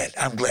I'm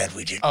glad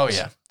we did. Oh,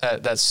 yeah.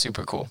 That's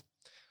super cool.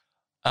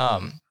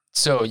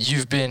 So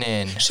you've been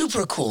in...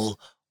 Super cool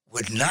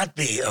would not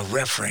be a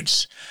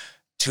reference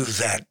to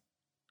that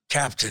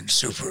Captain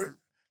Super.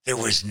 There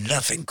was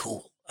nothing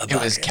cool about it.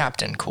 It was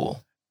Captain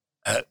Cool.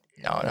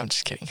 No, I'm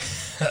just kidding.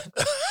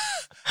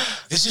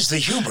 This is the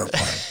humor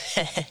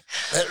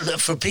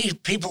part. For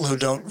people who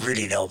don't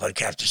really know about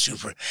Captain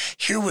Super,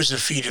 here was a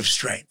feat of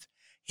strength.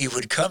 He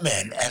would come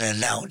in and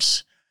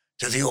announce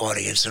to the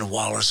audience in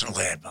Wallace and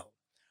Ladmo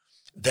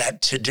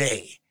that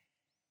today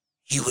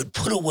he would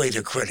put away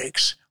the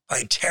critics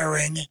by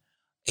tearing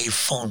a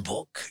phone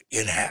book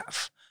in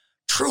half.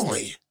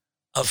 Truly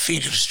a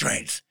feat of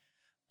strength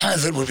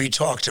that would be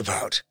talked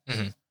about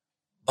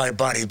by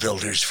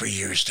bodybuilders for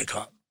years to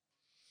come.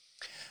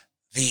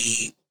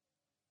 The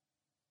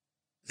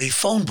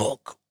phone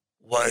book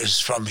was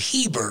from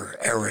Heber,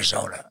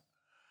 Arizona.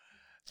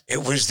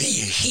 It was the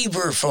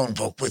Heber phone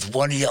book with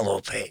 1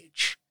 yellow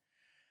page.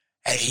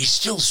 And he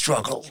still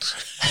struggled.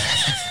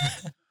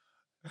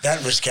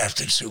 That was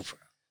Captain Super.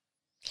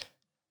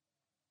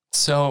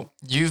 So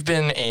you've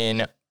been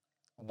in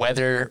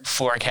weather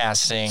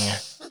forecasting,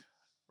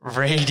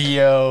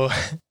 radio.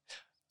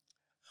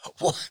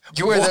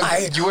 You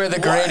were the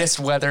greatest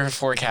weather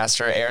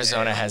forecaster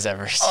Arizona has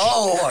ever seen.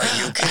 Oh,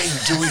 are you kidding?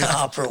 Dewey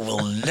Hopper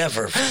will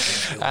never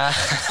forgive you.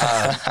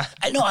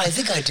 I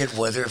think I did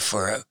weather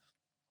for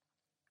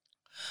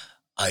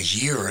a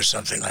year or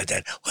something like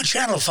that. When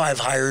Channel 5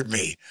 hired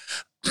me,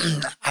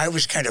 I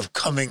was kind of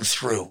coming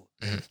through.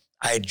 Mm-hmm.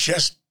 I had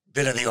just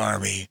been in the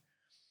Army,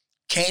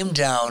 came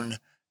down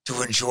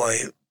to enjoy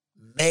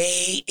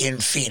May in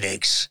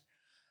Phoenix,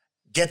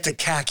 get the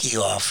khaki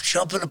off,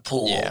 jump in a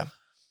pool. Yeah.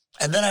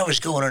 And then I was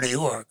going to New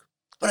York,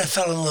 but I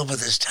fell in love with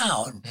this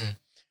town. Mm.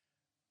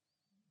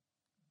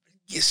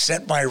 You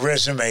sent my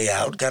resume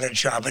out, got a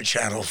job at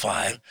Channel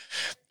 5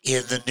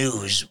 in the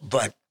news,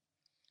 but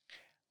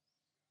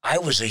I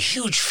was a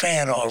huge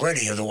fan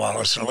already of the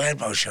Wallace and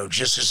Ladmo show,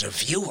 just as a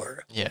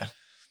viewer. Yeah.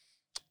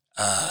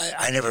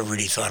 I never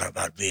really thought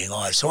about being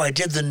on. So I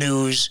did the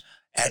news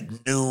at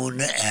noon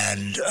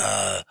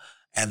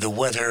and the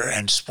weather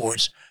and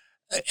sports.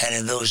 And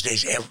in those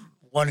days,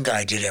 one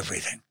guy did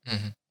everything.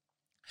 Mm-hmm.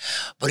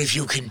 But if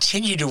you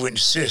continue to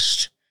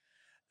insist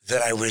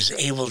that I was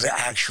able to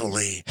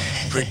actually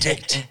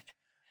predict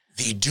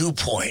the dew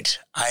point,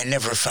 I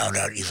never found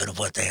out even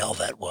what the hell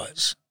that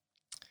was.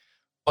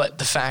 But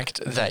the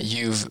fact that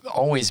you've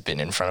always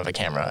been in front of a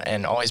camera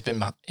and always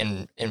been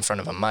in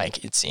front of a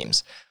mic, it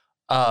seems.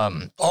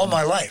 All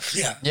my life,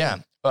 yeah. Yeah.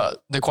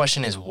 The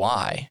question is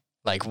why?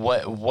 Like,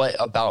 what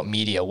about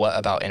media, what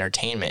about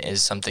entertainment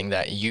is something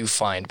that you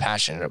find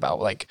passionate about?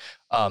 Like,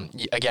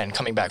 again,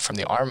 coming back from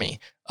the Army,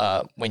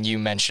 when you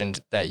mentioned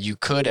that you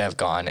could have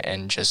gone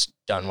and just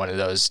done one of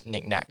those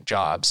knick-knack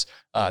jobs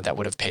that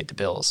would have paid the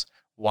bills.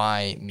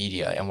 Why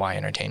media and why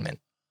entertainment?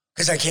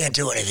 Because I can't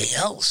do anything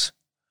else.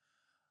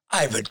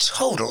 I'm a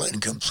total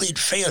and complete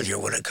failure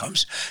when it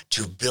comes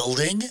to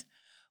building,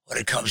 when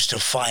it comes to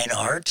fine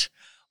art,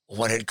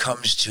 when it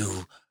comes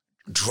to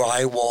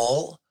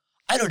drywall.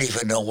 I don't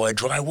even know why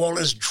drywall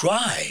is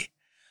dry.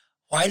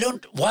 Why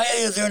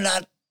are there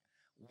not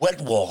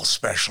wet wall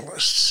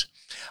specialists?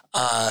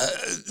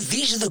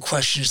 These are the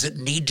questions that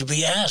need to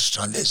be asked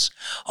on this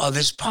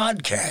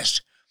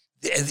podcast.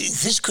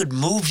 This could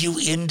move you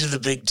into the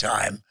big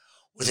time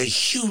with a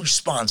huge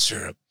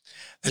sponsor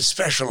that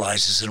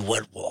specializes in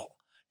wet wall.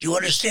 Do you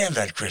understand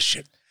that,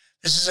 Christian?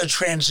 This is a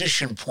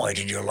transition point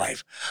in your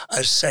life,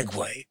 a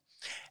segue.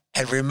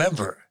 And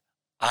remember,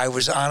 I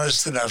was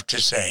honest enough to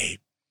say,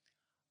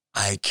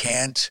 I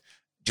can't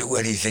do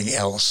anything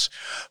else.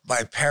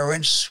 My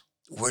parents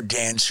were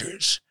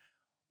dancers.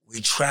 We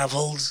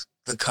traveled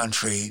the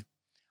country.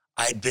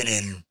 I'd been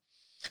in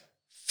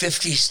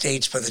 50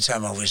 states by the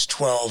time I was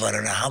 12. I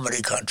don't know how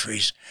many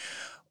countries.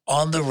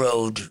 On the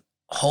road,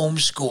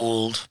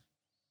 homeschooled,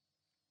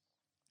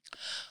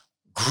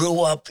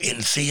 grew up in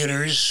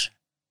theaters,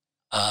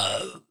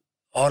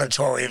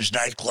 auditoriums,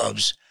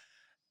 nightclubs,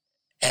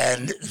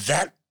 and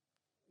that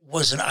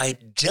was an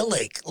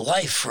idyllic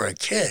life for a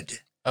kid.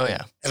 Oh,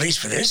 yeah. At least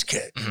for this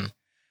kid. Mm-hmm.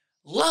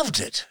 Loved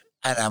it.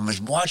 And I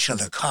was watching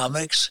the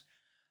comics,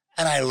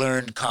 and I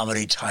learned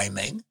comedy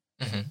timing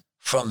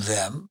from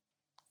them,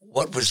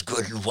 what was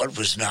good and what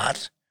was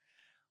not,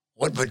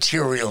 what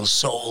material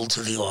sold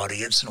to the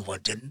audience and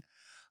what didn't.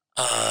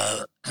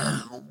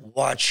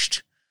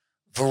 Watched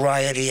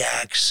variety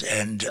acts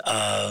and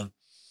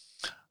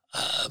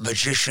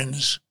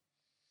magicians.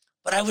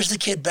 But I was the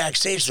kid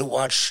backstage that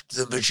watched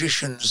the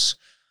magicians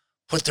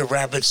put the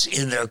rabbits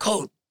in their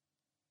coat.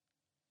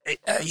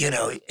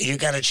 You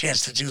got a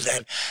chance to do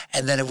that,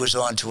 and then it was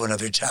on to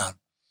another town.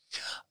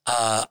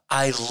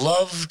 I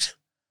loved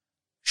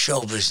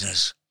show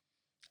business.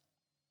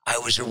 I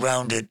was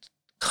around it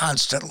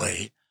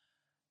constantly.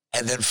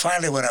 And then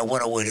finally, when I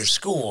went away to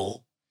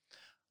school,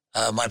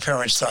 my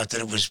parents thought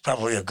that it was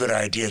probably a good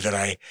idea that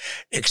I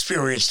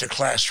experienced a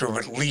classroom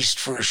at least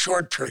for a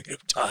short period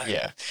of time.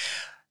 Yeah.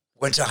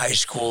 Went to high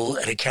school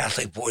at a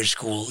Catholic boys'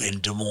 school in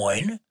Des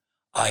Moines,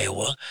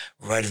 Iowa,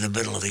 right in the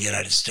middle of the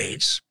United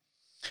States.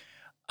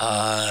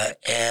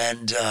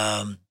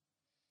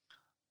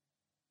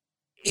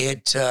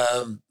 It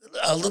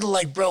a little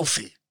like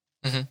Brophy.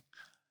 Mm-hmm.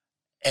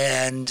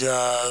 And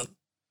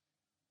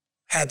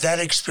had that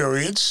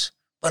experience,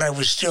 but I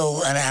was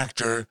still an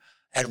actor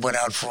and went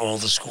out for all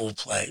the school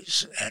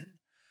plays.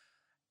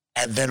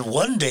 And then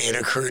one day it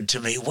occurred to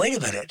me, wait a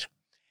minute,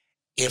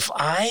 if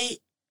I'm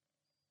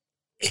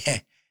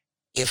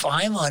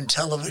on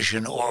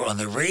television or on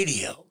the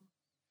radio,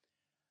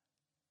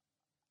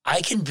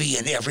 I can be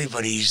in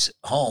everybody's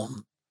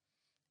home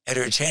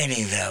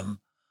entertaining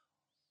them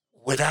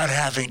without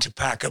having to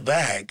pack a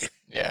bag.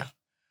 Yeah.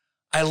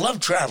 I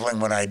loved traveling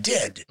when I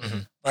did,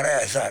 but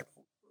I thought,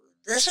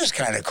 this is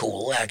kind of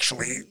cool,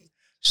 actually,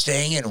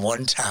 staying in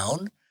one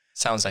town.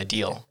 Sounds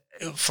ideal.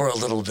 For a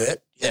little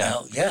bit, you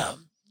know, yeah.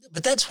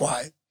 But that's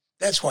why.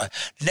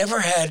 Never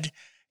had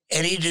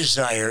any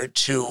desire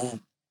to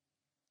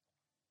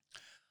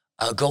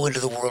go into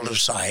the world of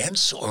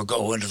science or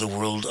go into the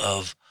world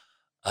of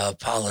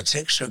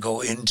politics or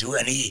go into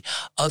any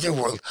other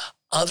world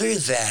other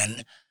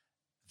than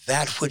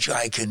that which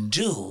I can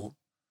do,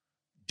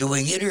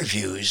 doing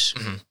interviews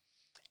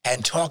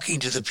and talking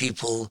to the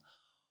people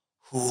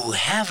who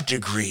have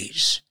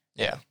degrees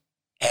Yeah.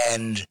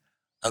 and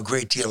a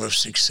great deal of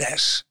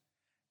success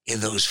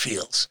in those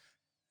fields.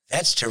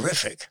 That's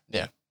terrific.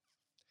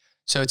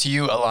 So to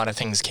you, a lot of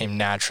things came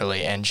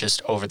naturally and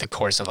just over the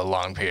course of a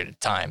long period of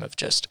time of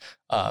just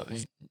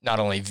not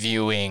only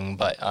viewing,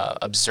 but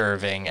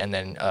observing and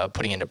then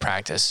putting into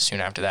practice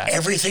soon after that.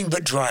 Everything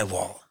but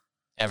drywall.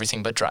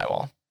 Everything but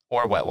drywall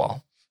or wet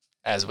wall,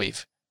 as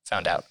we've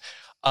found out.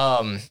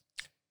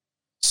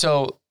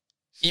 So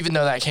even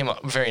though that came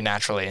up very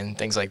naturally and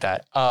things like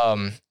that,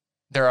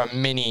 there are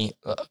many,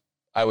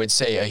 I would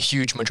say a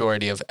huge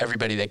majority of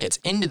everybody that gets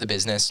into the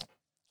business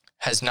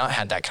has not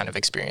had that kind of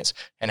experience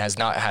and has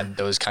not had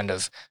those kind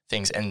of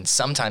things. And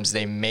sometimes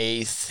they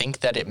may think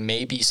that it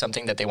may be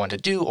something that they want to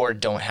do or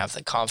don't have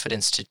the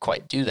confidence to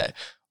quite do that.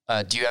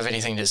 Do you have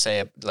anything to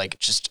say, like,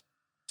 just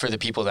for the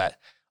people that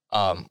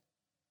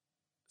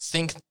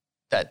think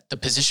that the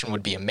position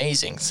would be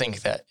amazing,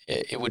 think that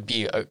it would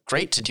be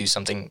great to do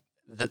something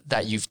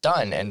that you've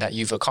done and that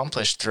you've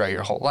accomplished throughout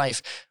your whole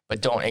life,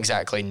 but don't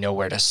exactly know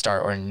where to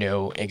start or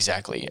know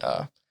exactly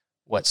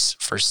what's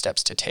first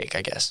steps to take,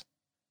 I guess?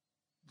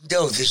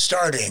 No, the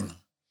starting,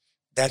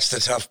 that's the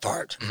tough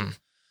part.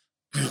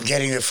 Mm-hmm.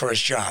 Getting the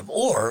first job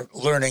or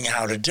learning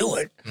how to do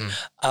it.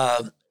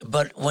 Mm-hmm.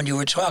 But when you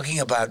were talking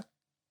about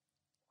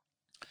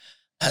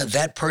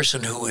that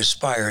person who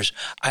aspires,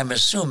 I'm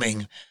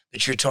assuming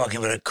that you're talking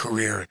about a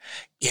career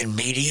in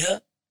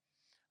media.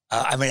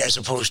 I mean, as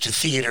opposed to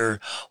theater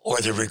or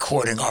the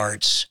recording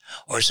arts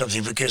or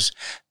something, because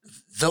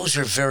those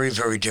are very,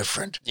 very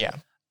different. Yeah.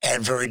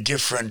 And very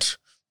different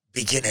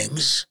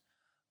beginnings.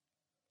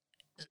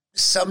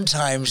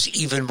 Sometimes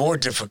even more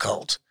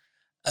difficult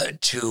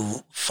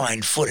to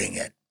find footing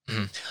in.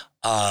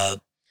 Mm-hmm.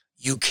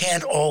 You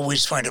can't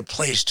always find a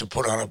place to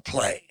put on a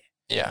play.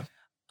 Yeah.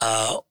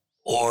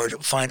 Or to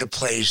find a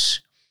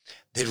place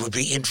that would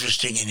be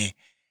interesting in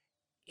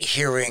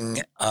hearing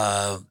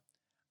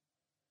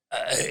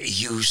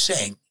you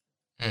sing.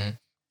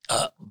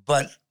 Mm-hmm.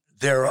 But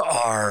there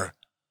are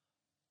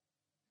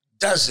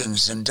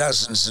dozens and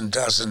dozens and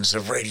dozens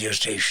of radio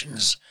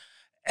stations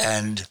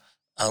and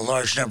a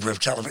large number of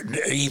television,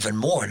 even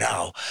more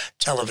now,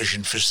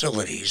 television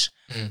facilities,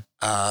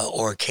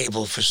 or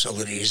cable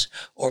facilities,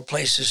 or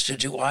places to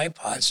do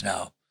iPods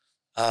now.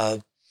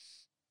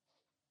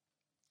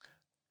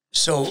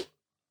 So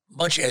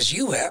much as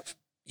you have,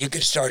 you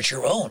could start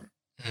your own.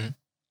 Mm-hmm.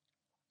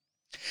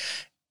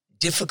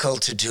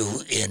 Difficult to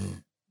do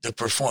in the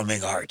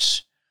performing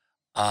arts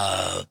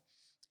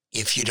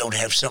if you don't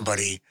have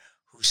somebody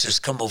who says,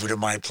 come over to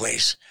my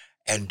place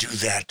and do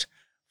that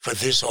for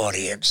this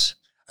audience.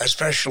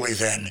 Especially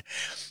then,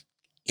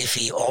 if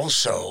he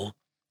also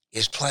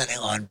is planning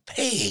on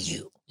paying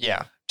you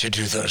to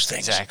do those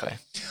things. Exactly.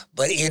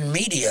 But in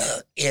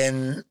media,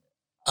 in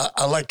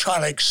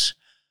electronics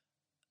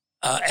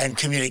and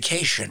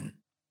communication,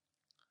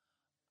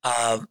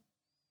 I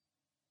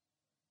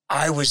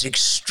was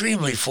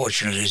extremely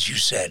fortunate, as you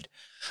said,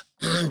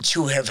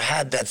 to have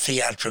had that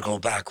theatrical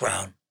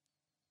background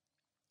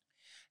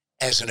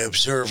as an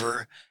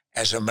observer,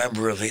 as a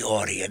member of the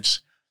audience,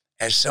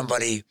 as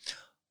somebody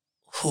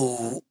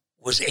who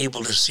was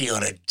able to see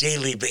on a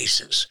daily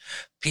basis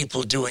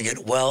people doing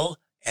it well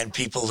and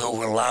people who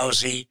were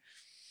lousy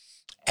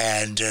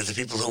and the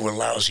people who were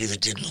lousy that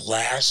didn't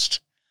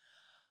last.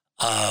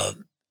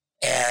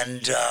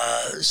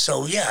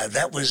 So, yeah,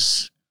 that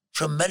was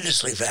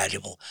tremendously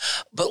valuable.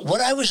 But when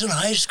I was in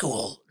high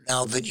school,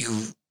 now that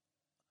you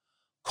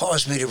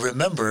caused me to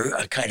remember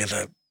a kind of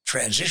a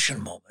transition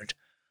moment,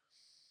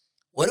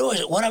 when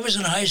I was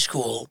in high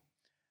school,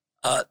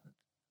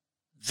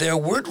 there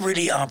weren't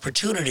really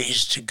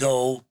opportunities to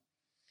go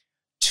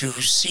to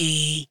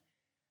see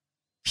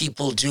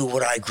people do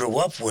what I grew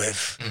up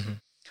with,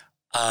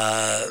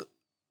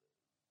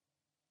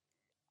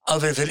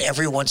 other than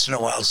every once in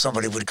a while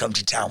somebody would come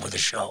to town with a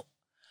show.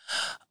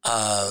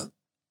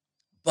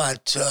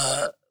 But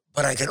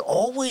I could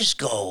always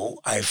go,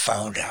 I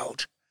found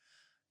out,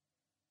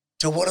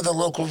 to one of the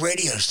local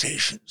radio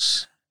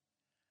stations.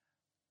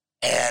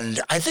 And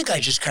I think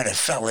I just kind of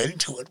fell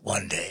into it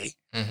one day.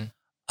 Mm-hmm.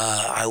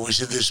 I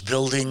was in this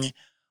building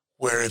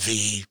where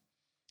the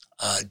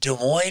Des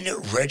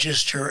Moines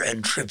Register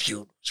and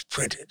Tribune was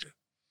printed,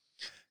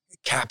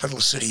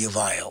 capital city of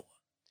Iowa.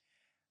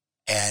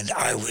 And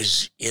I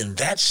was in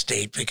that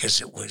state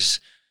because it was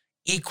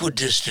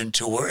equidistant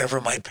to wherever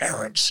my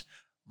parents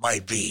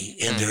might be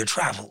in their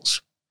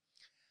travels.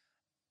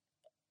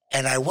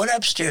 And I went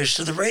upstairs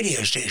to the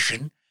radio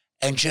station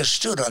and just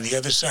stood on the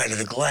other side of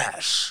the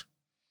glass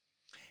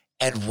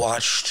and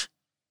watched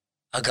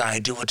a guy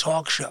do a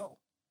talk show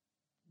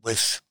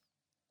with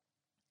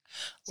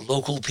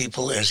local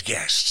people as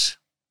guests.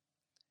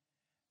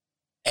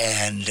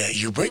 And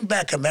you bring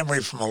back a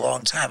memory from a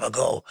long time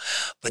ago,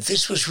 but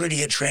this was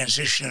really a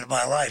transition in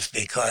my life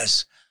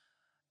because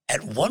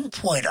at one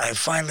point I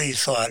finally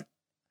thought,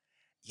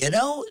 you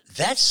know,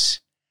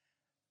 that's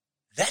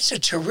a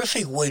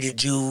terrific way to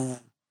do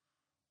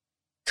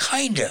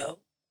kind of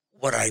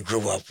what I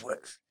grew up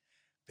with,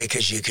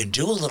 because you can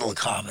do a little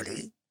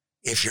comedy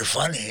if you're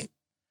funny.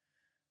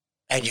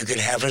 And you can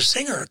have a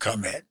singer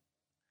come in.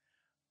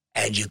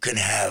 And you can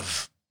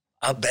have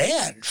a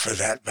band, for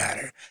that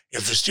matter,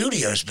 if the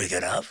studio's big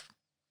enough.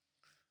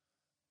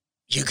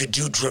 You could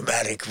do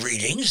dramatic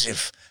readings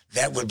if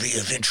that would be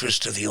of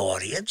interest to the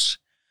audience.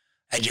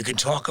 And you can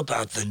talk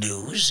about the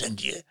news,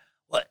 and you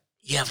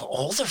have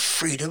all the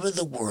freedom in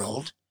the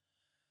world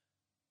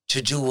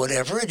to do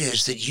whatever it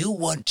is that you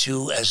want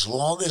to, as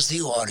long as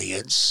the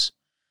audience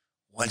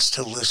wants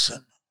to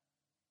listen.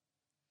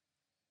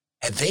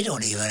 And they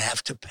don't even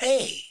have to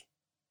pay.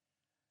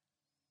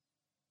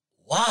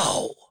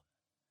 Wow.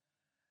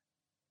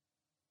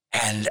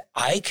 And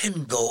I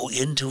can go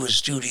into a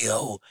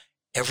studio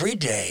every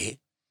day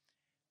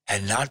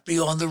and not be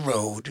on the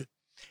road,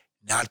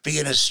 not be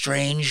in a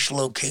strange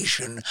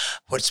location.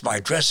 What's my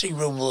dressing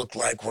room look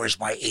like? Where's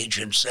my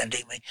agent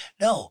sending me?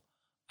 No,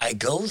 I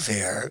go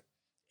there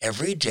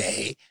every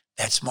day.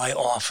 That's my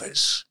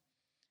office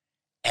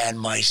and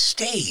my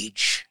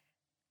stage.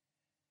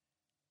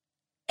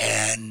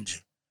 And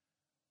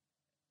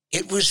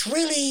it was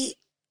really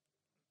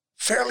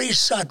fairly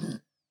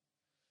sudden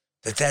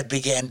that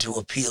began to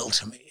appeal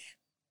to me.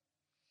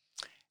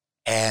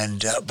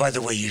 And by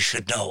the way, you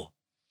should know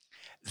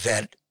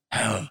that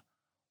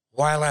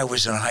while I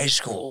was in high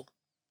school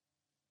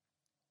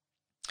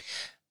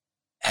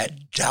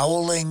at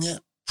Dowling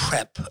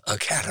Prep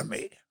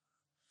Academy,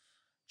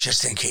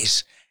 just in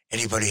case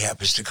anybody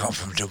happens to come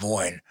from Des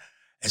Moines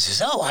and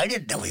says, oh, I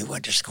didn't know he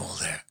went to school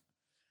there.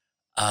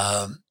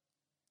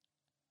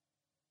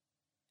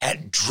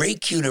 At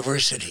Drake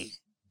University,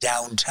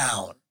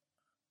 downtown,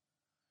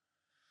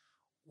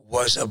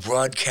 was a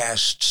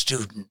broadcast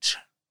student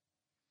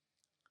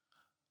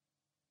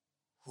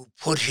who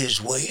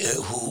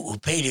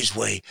paid his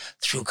way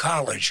through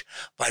college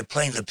by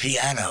playing the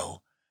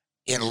piano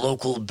in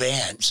local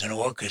bands and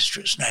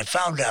orchestras. And I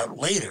found out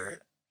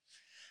later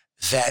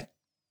that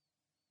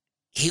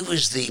he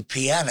was the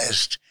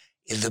pianist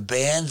in the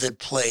band that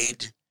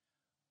played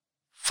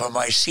for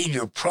my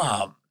senior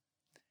prom.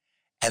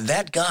 And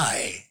that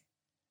guy,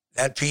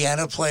 that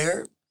piano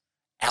player,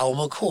 Al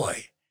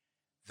McCoy,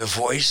 the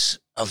voice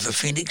of the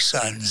Phoenix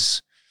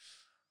Suns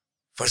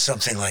for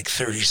something like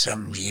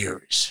 30-something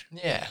years.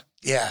 Yeah.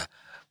 Yeah.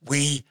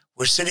 We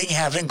were sitting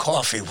having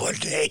coffee one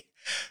day,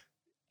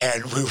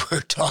 and we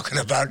were talking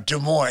about Des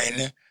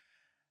Moines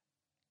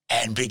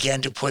and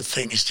began to put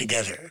things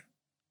together.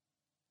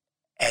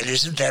 And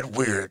isn't that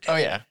weird? Oh,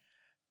 yeah.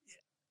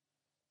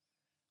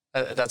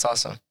 That's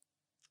awesome.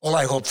 Well,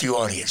 I hope the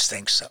audience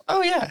thinks so.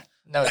 Oh, yeah.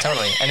 No,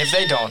 totally. And if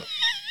they don't,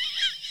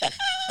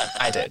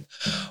 I did.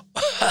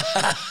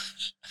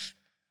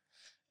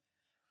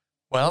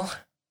 Well,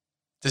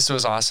 this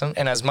was awesome.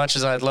 And as much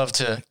as I'd love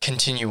to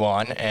continue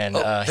on and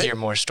hear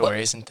more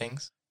stories and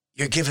things.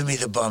 You're giving me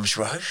the bum's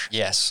rush?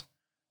 Yes.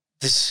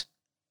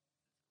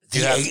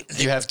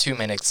 You have 2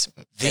 minutes,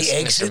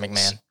 Mr.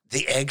 McMahon.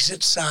 The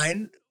exit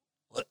sign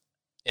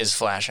is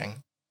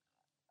flashing.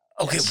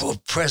 Okay, yes.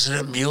 Well,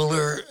 President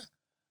Mueller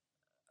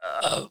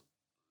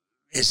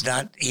is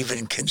not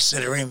even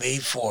considering me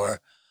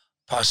for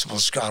possible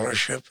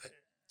scholarship?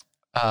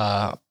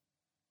 I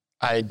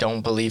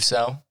don't believe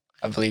so.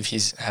 I believe he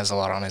has a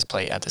lot on his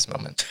plate at this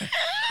moment.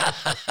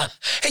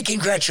 Hey,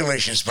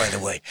 congratulations, by the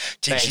way.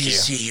 Thank you.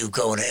 See you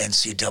going to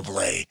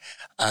NCAA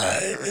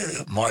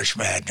March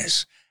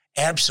Madness.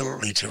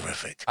 Absolutely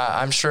terrific.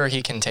 I'm sure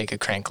he can take a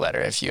crank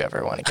letter if you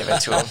ever want to give it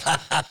to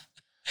him.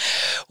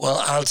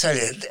 Well, I'll tell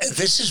you,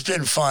 this has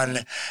been fun,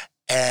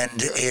 and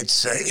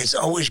it's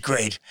always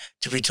great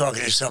to be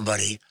talking to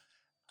somebody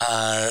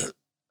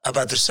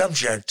about the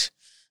subject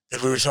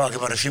that we were talking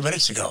about a few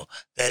minutes ago.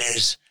 That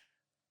is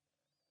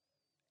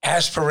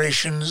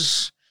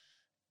aspirations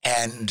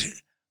and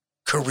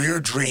career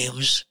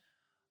dreams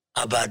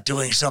about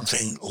doing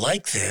something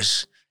like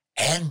this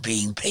and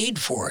being paid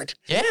for it.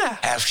 Yeah.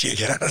 After you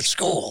get out of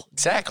school.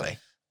 Exactly.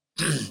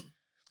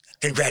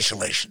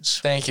 Congratulations.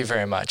 Thank you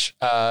very much.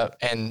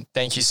 And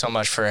thank you so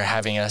much for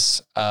having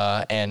us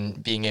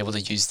and being able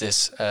to use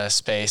this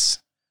space.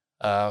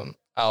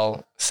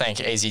 I'll thank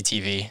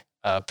AZTV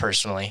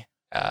personally.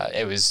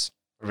 It was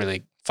a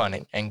really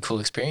fun and cool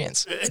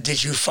experience.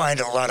 Did you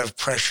find a lot of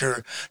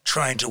pressure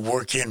trying to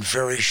work in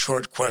very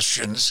short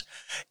questions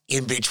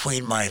in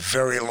between my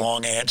very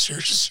long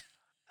answers?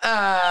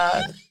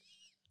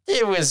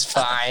 It was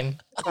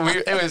fine.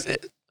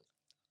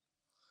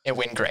 It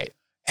went great.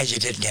 And you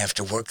didn't have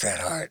to work that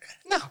hard.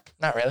 No,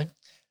 not really.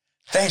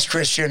 Thanks,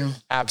 Christian.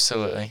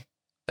 Absolutely.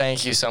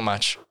 Thank you so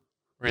much.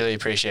 Really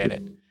appreciate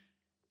it.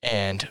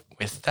 And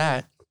with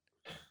that,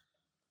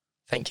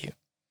 thank you.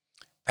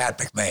 Pat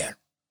McMahon.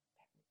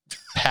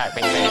 Pat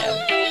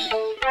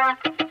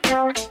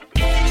McMahon.